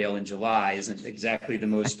Lauderdale in July isn't exactly the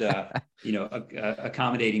most, you know,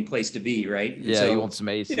 accommodating place to be, right? And so, you want some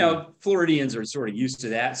AC. You know, Floridians are sort of used to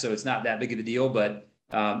that, so it's not that big of a deal. But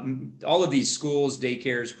all of these schools,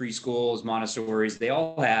 daycares, preschools, Montessori's, they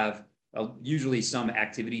all have usually some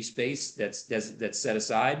activity space that's set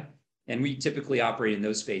aside. And we typically operate in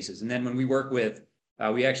those spaces. And then when we work with,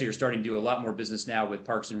 we actually are starting to do a lot more business now with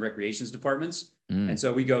parks and recreations departments. And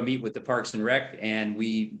so we go meet with the Parks and Rec, and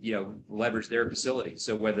we, you know, leverage their facilities.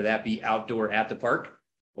 So whether that be outdoor at the park,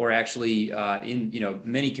 or actually in, you know,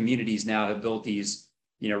 many communities now have built these,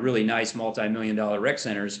 you know, really nice multi-million-dollar rec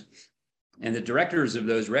centers. And the directors of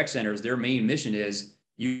those rec centers, their main mission is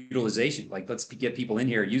utilization. Like, let's get people in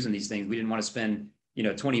here using these things. We didn't want to spend, you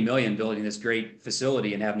know, 20 million building this great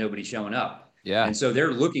facility and have nobody showing up. Yeah. And so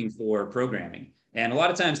they're looking for programming. And a lot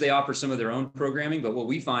of times they offer some of their own programming. But what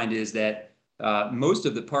we find is that most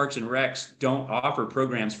of the parks and recs don't offer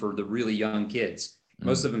programs for the really young kids.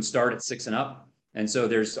 Most of them start at 6 and up. And so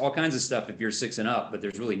there's all kinds of stuff if you're 6 and up, but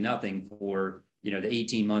there's really nothing for, you know, the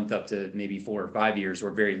 18-month up to maybe 4 or 5 years,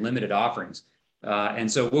 or very limited offerings.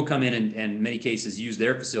 And so we'll come in and in many cases use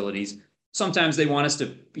their facilities. Sometimes they want us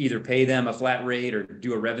to either pay them a flat rate or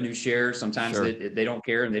do a revenue share. Sometimes they don't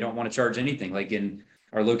care and they don't want to charge anything. Like in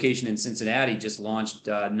our location in Cincinnati, just launched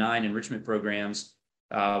 9 enrichment programs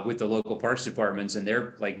with the local parks departments. And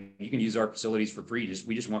they're like, you can use our facilities for free.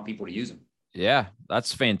 We just want people to use them. Yeah,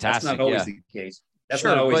 that's fantastic. That's not always the case. That's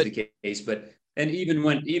not always the case, but And even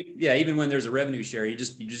when there's a revenue share, you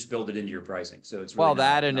just build it into your pricing. So it's really Well,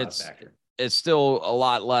 that and not a factor. It's still a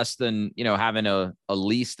lot less than, having a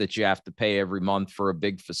lease that you have to pay every month for a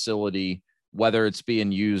big facility, whether it's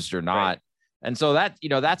being used or not. Right. And so that,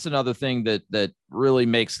 that's another thing that really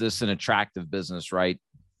makes this an attractive business, right?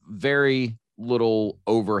 Very little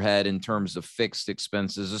overhead in terms of fixed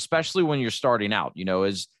expenses, especially when you're starting out.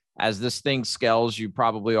 As this thing scales, you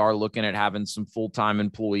probably are looking at having some full-time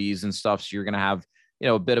employees and stuff. So you're going to have,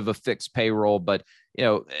 a bit of a fixed payroll. But,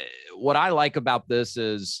 what I like about this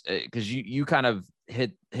is because you kind of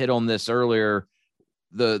hit on this earlier,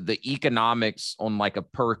 the economics on like a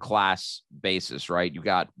per class basis, right? You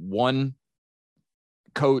got one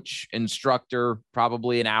coach, instructor,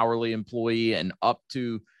 probably an hourly employee, and up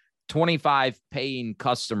to 25 paying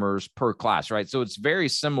customers per class, right? So it's very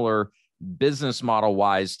similar business model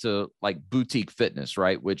wise to like boutique fitness,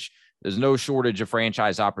 right? Which there's no shortage of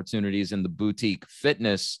franchise opportunities in the boutique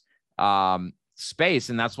fitness space.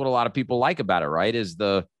 And that's what a lot of people like about it, right? Is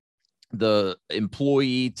the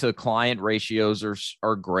employee to client ratios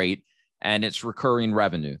are great, and it's recurring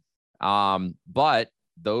revenue. But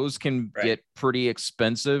those can get pretty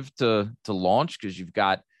expensive to launch because you've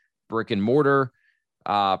got brick and mortar,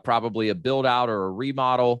 probably a build out or a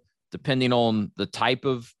remodel. Depending on the type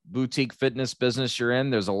of boutique fitness business you're in,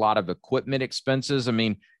 there's a lot of equipment expenses. I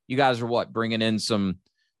mean, you guys are bringing in some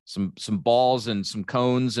balls and some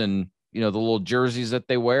cones and, the little jerseys that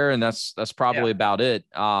they wear. And that's probably about it.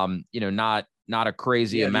 Not a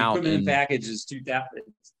crazy amount. The equipment package is $2,000.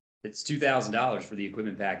 It's $2,000 for the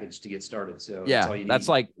equipment package to get started. So that's all you need. That's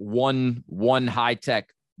like one high-tech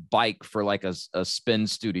bike for like a spin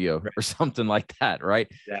studio or something like that. Right.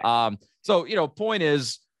 Exactly. So, point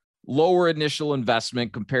is, lower initial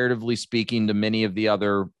investment, comparatively speaking, to many of the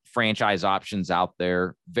other franchise options out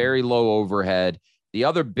there, very low overhead. The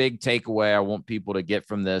other big takeaway I want people to get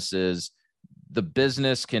from this is the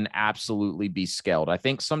business can absolutely be scaled. I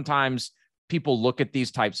think sometimes people look at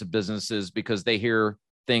these types of businesses because they hear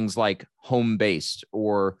things like home-based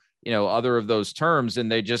or, other of those terms,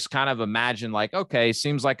 and they just kind of imagine like, okay,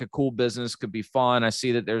 seems like a cool business, could be fun. I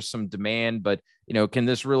see that there's some demand, but, can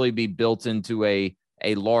this really be built into a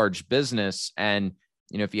large business? And,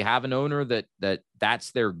 if you have an owner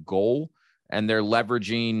that's their goal and they're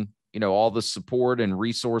leveraging, all the support and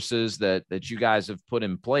resources that you guys have put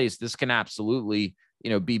in place, this can absolutely,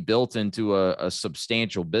 be built into a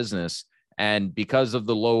substantial business. And because of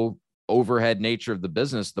the low overhead nature of the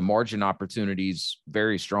business, the margin opportunity is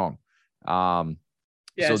very strong.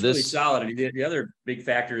 It's really solid. I mean, the other big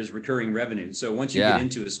factor is recurring revenue. So once you get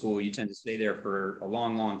into a school, you tend to stay there for a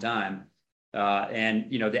long, long time. And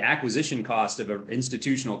the acquisition cost of an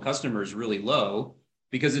institutional customer is really low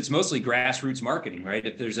because it's mostly grassroots marketing, right?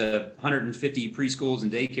 If there's 150 preschools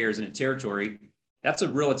and daycares in a territory, that's a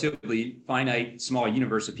relatively finite, small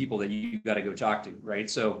universe of people that you got to go talk to, right?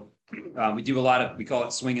 So we do we call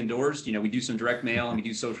it swinging doors. We do some direct mail and we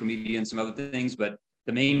do social media and some other things, but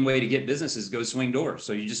the main way to get business is go swing doors.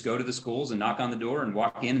 So you just go to the schools and knock on the door and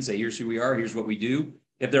walk in and say, here's who we are, here's what we do.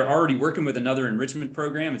 If they're already working with another enrichment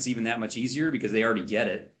program, it's even that much easier because they already get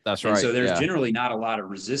it. That's right. And so there's generally not a lot of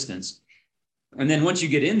resistance. And then once you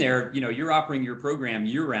get in there, you're offering your program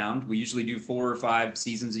year round. We usually do 4 or 5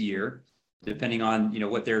 seasons a year, depending on,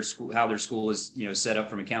 what their school, how their school is, set up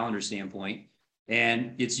from a calendar standpoint.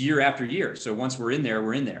 And it's year after year. So once we're in there,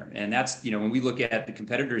 we're in there. And that's, when we look at the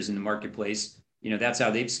competitors in the marketplace, that's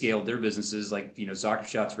how they've scaled their businesses. Like, Soccer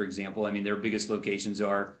Shots, for example. I mean, their biggest locations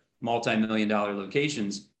are multi-million-dollar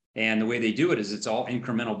locations. And the way they do it is it's all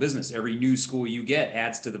incremental business. Every new school you get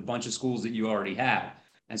adds to the bunch of schools that you already have.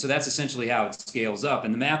 And so that's essentially how it scales up.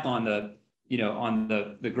 And the math on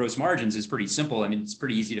the gross margins is pretty simple. I mean, it's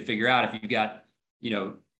pretty easy to figure out. If you've got,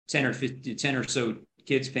 10 or so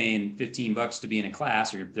kids paying $15 to be in a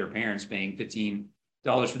class, or their parents paying $15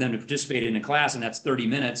 for them to participate in a class, and that's 30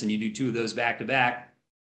 minutes, and you do 2 of those back to back.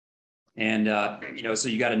 And, so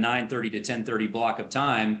you got a 9:30 to 10:30 block of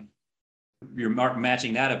time. You're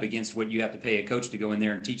matching that up against what you have to pay a coach to go in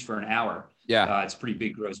there and teach for an hour. Yeah. It's pretty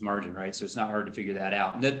big gross margin, right? So it's not hard to figure that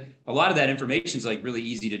out. And that a lot of that information is like really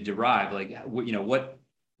easy to derive. Like,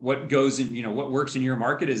 what goes in, what works in your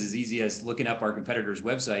market is as easy as looking up our competitors'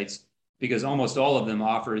 websites, because almost all of them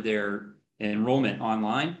offer their enrollment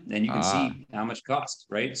online, and you can see how much it costs,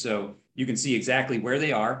 right? So you can see exactly where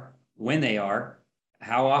they are, when they are,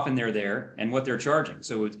 how often they're there, and what they're charging.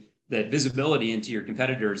 So that visibility into your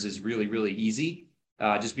competitors is really, really easy,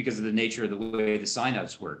 just because of the nature of the way the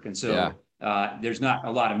signups work. And so there's not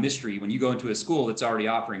a lot of mystery. When you go into a school that's already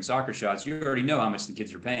offering Soccer Shots, you already know how much the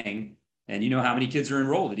kids are paying, and you know how many kids are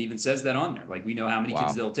enrolled. It even says that on there. Like, we know how many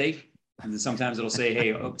kids they'll take. And then sometimes it'll say,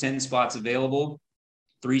 hey, 10 spots available,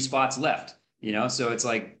 3 spots left, so it's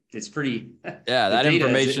like, it's pretty, Yeah, the that data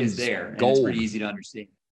information's is there and it's gold. pretty easy to understand.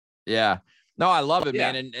 Yeah. No, I love it,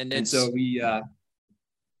 Yeah. man. And And it's, so we,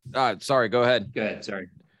 sorry, go ahead. go ahead. Sorry.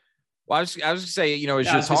 Well, I was gonna say, as No, I you're was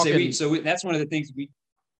gonna talking, say, that's one of the things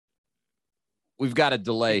we've got a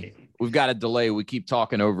delay. We've got a delay. We keep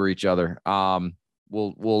talking over each other.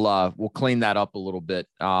 We'll clean that up a little bit.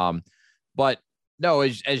 But no,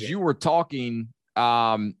 as you were talking,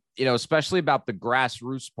 especially about the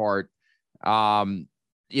grassroots part,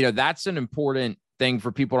 that's an important thing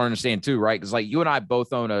for people to understand too, right? Because like you and I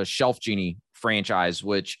both own a Shelf Genie franchise,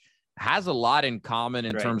 which has a lot in common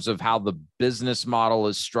in terms of how the business model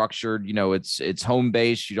is structured. It's home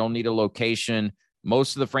based. You don't need a location.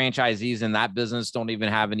 Most of the franchisees in that business don't even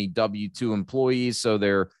have any W-2 employees, so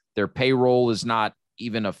their payroll is not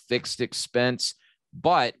even a fixed expense.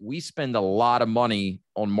 But we spend a lot of money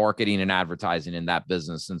on marketing and advertising in that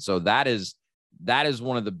business, and so that is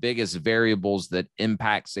one of the biggest variables that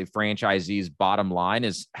impacts a franchisee's bottom line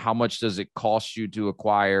is how much does it cost you to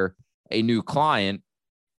acquire a new client.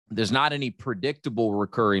 There's not any predictable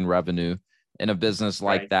recurring revenue in a business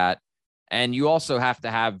like that. And you also have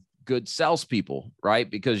to have good salespeople, right?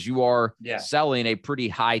 Because you are selling a pretty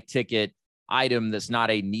high ticket item that's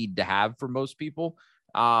not a need to have for most people.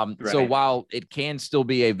 So while it can still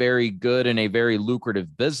be a very good and a very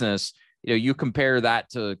lucrative business, you compare that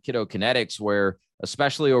to Kiddo Kinetics, where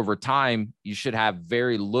especially over time, you should have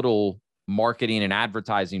very little marketing and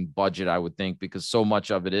advertising budget, I would think, because so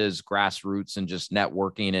much of it is grassroots and just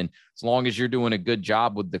networking. And as long as you're doing a good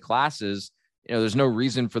job with the classes, there's no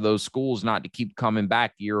reason for those schools not to keep coming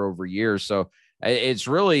back year over year. So it's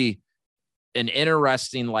really an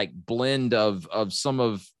interesting like blend of some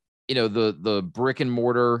of, the brick and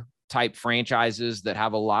mortar type franchises that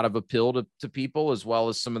have a lot of appeal to people, as well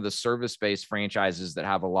as some of the service-based franchises that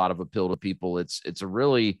have a lot of appeal to people. It's a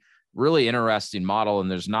really, really interesting model, and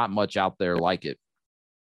there's not much out there like it.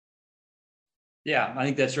 Yeah, I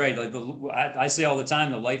think that's right. Like I say all the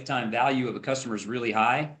time, the lifetime value of a customer is really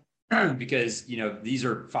high because, these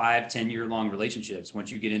are 5-10 year long relationships. Once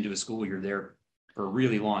you get into a school, you're there for a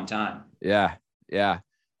really long time. Yeah. Yeah.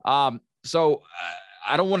 So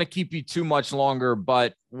I don't want to keep you too much longer,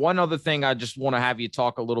 but one other thing I just want to have you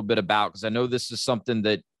talk a little bit about, because I know this is something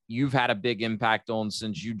that you've had a big impact on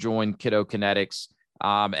since you joined Kiddo Kinetics.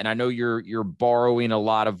 And I know you're borrowing a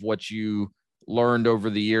lot of what you learned over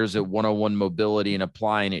the years at 101 Mobility and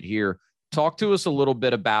applying it here. Talk to us a little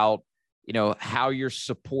bit about, how you're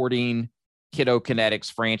supporting Kiddo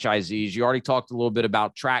Kinetics franchisees. You already talked a little bit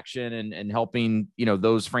about traction and helping,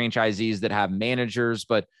 those franchisees that have managers,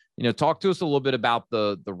 but, talk to us a little bit about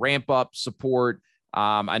the ramp up support.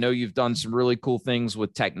 I know you've done some really cool things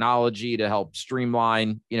with technology to help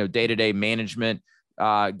streamline, day-to-day management.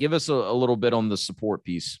 Give us a little bit on the support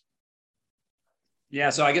piece.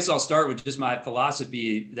 Yeah, so I guess I'll start with just my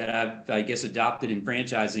philosophy that I've, adopted in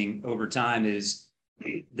franchising over time is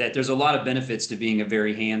that there's a lot of benefits to being a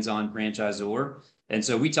very hands-on franchisor. And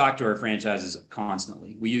so we talk to our franchises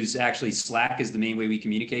constantly. We use actually Slack as the main way we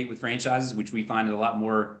communicate with franchises, which we find a lot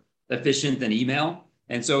more efficient than email.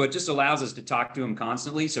 And so it just allows us to talk to them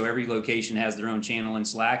constantly. So every location has their own channel in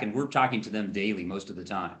Slack, and we're talking to them daily most of the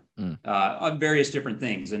time on various different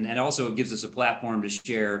things. And also it gives us a platform to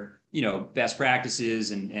share, best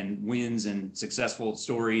practices and wins and successful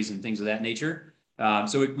stories and things of that nature.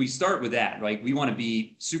 So we start with that, right? We want to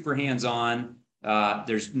be super hands-on.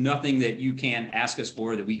 There's nothing that you can ask us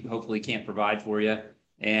for that we hopefully can't provide for you.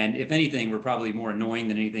 And if anything, we're probably more annoying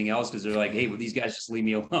than anything else because they're like, hey, well, these guys just leave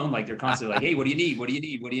me alone. Like they're constantly like, hey, what do you need? What do you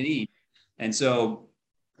need? What do you need? And so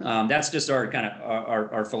that's just our kind of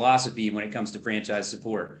our philosophy when it comes to franchise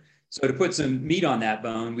support. So to put some meat on that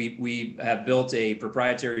bone, we have built a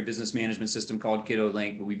proprietary business management system called Kiddo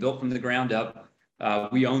Link, but we built from the ground up.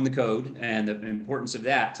 We own the code, and the importance of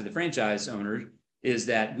that to the franchise owner is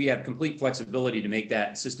that we have complete flexibility to make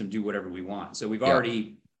that system do whatever we want. So we've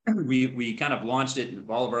already we kind of launched it.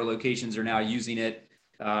 All of our locations are now using it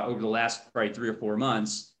over the last probably 3 or 4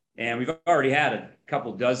 months, and we've already had a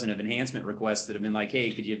couple dozen of enhancement requests that have been like,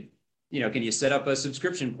 hey, could you, can you set up a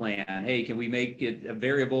subscription plan? Hey, can we make it a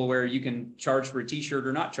variable where you can charge for a t-shirt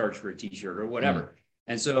or not charge for a t-shirt or whatever?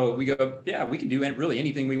 And so we go, yeah, we can do really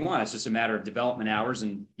anything we want. It's just a matter of development hours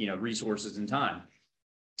and, resources and time.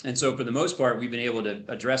 And so for the most part, we've been able to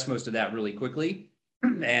address most of that really quickly.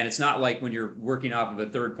 And it's not like when you're working off of a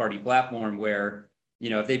third-party platform where,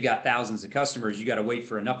 if they've got thousands of customers, you got to wait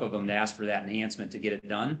for enough of them to ask for that enhancement to get it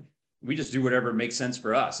done. We just do whatever makes sense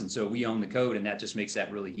for us. And so we own the code, and that just makes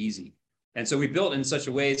that really easy. And so we built in such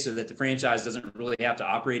a way so that the franchise doesn't really have to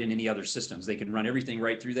operate in any other systems. They can run everything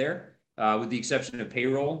right through there, with the exception of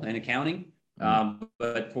payroll and accounting.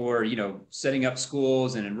 But for, setting up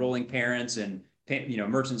schools and enrolling parents and,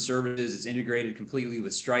 merchant services, it's integrated completely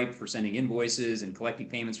with Stripe for sending invoices and collecting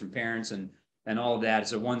payments from parents and all of that.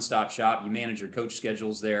 It's a one-stop shop. You manage your coach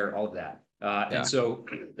schedules there, all of that. And so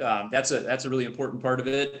that's a really important part of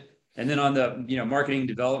it. And then on the marketing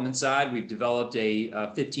development side, we've developed a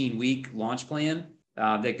 15-week launch plan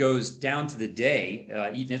that goes down to the day.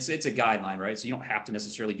 It's a guideline, right? So you don't have to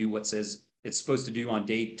necessarily do what says it's supposed to do on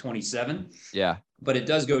day 27. Yeah. But it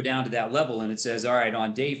does go down to that level, and it says, all right,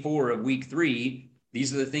 on day 4 of week 3,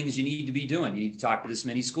 these are the things you need to be doing. You need to talk to this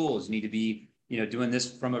many schools. You need to be doing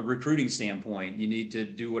this from a recruiting standpoint. You need to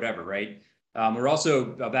do whatever, right? We're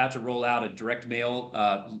also about to roll out a direct mail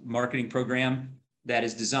marketing program that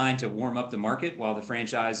is designed to warm up the market while the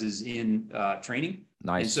franchise is in training.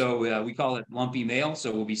 Nice. And so we call it lumpy mail.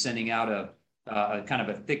 So we'll be sending out a kind of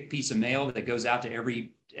a thick piece of mail that goes out to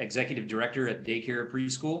every executive director at daycare or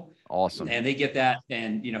preschool. Awesome. And they get that,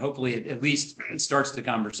 and hopefully at least it starts the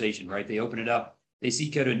conversation, right? They open it up, they see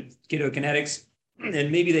Kiddo Kinetics, and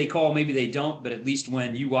maybe they call, maybe they don't, but at least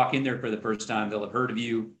when you walk in there for the first time, they'll have heard of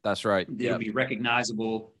you. That's right. They'll be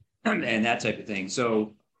recognizable and that type of thing.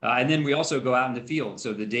 So, and then we also go out in the field.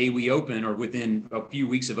 So the day we open, or within a few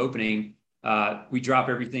weeks of opening, we drop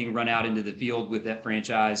everything, run out into the field with that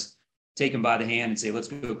franchise, take them by the hand and say, let's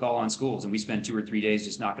go call on schools. And we spend 2 or 3 days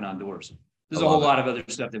just knocking on doors. There's a whole lot of other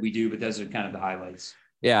stuff that we do, but those are kind of the highlights.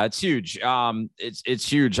 Yeah, it's huge.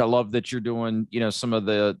 It's huge. I love that you're doing, some of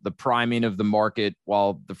the priming of the market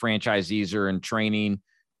while the franchisees are in training,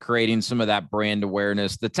 creating some of that brand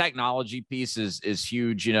awareness. The technology piece is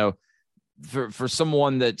huge. For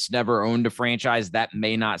someone that's never owned a franchise, that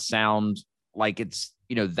may not sound like it's,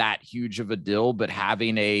 that huge of a deal, but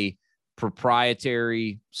having a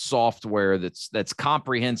proprietary software that's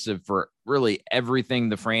comprehensive for really everything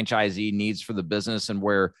the franchisee needs for the business, and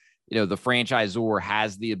where the franchisor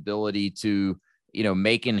has the ability to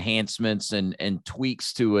make enhancements and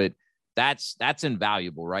tweaks to it, that's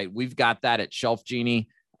invaluable, right? We've got that at Shelf Genie.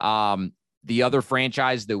 The other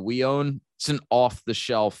franchise that we own, it's an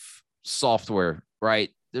off-the-shelf software, right?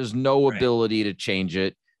 There's no ability to change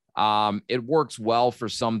it. It works well for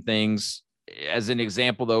some things. As an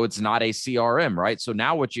example, though, it's not a CRM, right? So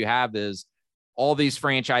now what you have is all these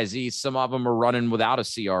franchisees, some of them are running without a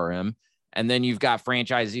CRM. And then you've got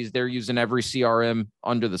franchisees, they're using every CRM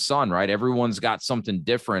under the sun, right? Everyone's got something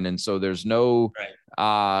different. And so there's no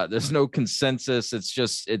consensus.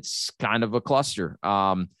 It's kind of a cluster.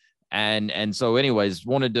 And so anyways,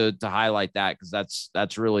 wanted to highlight that because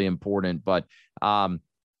that's really important. But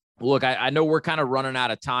look, I know we're kind of running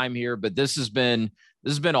out of time here, but this has been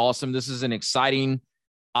awesome. This is an exciting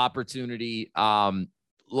opportunity.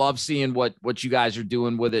 Love seeing what you guys are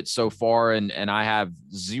doing with it so far. And I have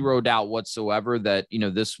zero doubt whatsoever that,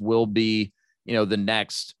 this will be, the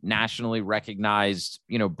next nationally recognized,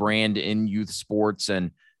 brand in youth sports.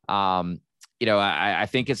 And, I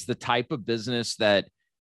think it's the type of business that,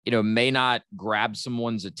 may not grab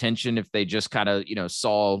someone's attention if they just kind of,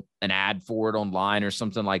 saw an ad for it online or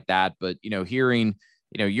something like that. But, hearing,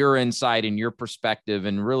 your insight and your perspective,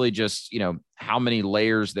 and really just, how many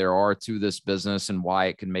layers there are to this business and why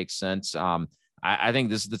it can make sense. I think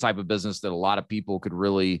this is the type of business that a lot of people could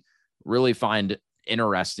really, really find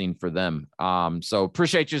interesting for them. So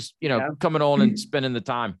appreciate you, coming on and spending the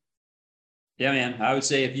time. Yeah, man. I would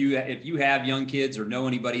say if you have young kids or know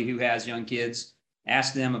anybody who has young kids,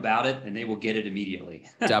 ask them about it and they will get it immediately.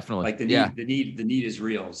 Definitely. Like the need is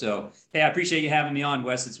real. So, hey, I appreciate you having me on,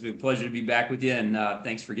 Wes. It's been a pleasure to be back with you. And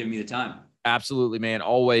thanks for giving me the time. Absolutely, man.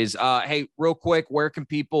 Always. Hey, real quick, where can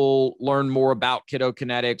people learn more about Kiddo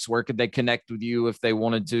Kinetics? Where could they connect with you if they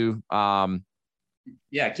wanted to?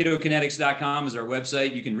 KiddoKinetics.com is our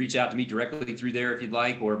website. You can reach out to me directly through there if you'd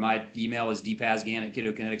like, or my email is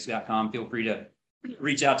dpasgan@KiddoKinetics.com. Feel free to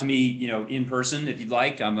reach out to me, in person if you'd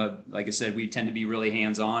like. Like I said, we tend to be really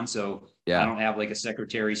hands-on. So I don't have like a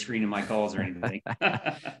secretary screening my calls or anything.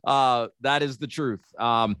 That is the truth.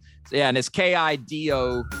 And it's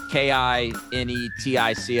KIDOKINETICS.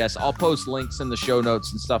 I'll post links in the show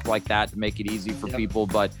notes and stuff like that to make it easy for people.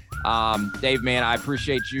 But Dave, man, I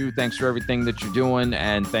appreciate you. Thanks for everything that you're doing.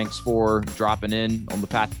 And thanks for dropping in on the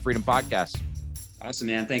Path to Freedom podcast. Awesome,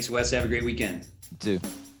 man. Thanks, Wes. Have a great weekend. You too.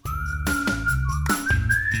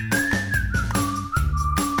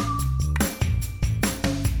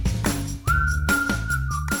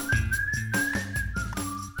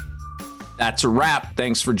 That's a wrap.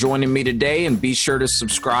 Thanks for joining me today, and be sure to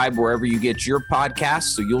subscribe wherever you get your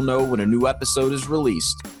podcasts so you'll know when a new episode is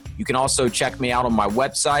released. You can also check me out on my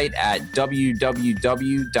website at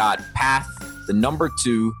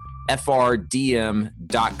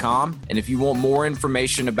www.path2frdm.com. And if you want more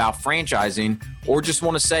information about franchising or just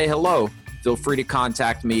want to say hello, feel free to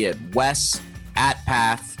contact me at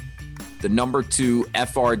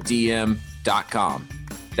wes@path2frdm.com.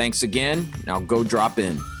 Thanks again. Now go drop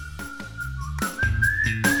in.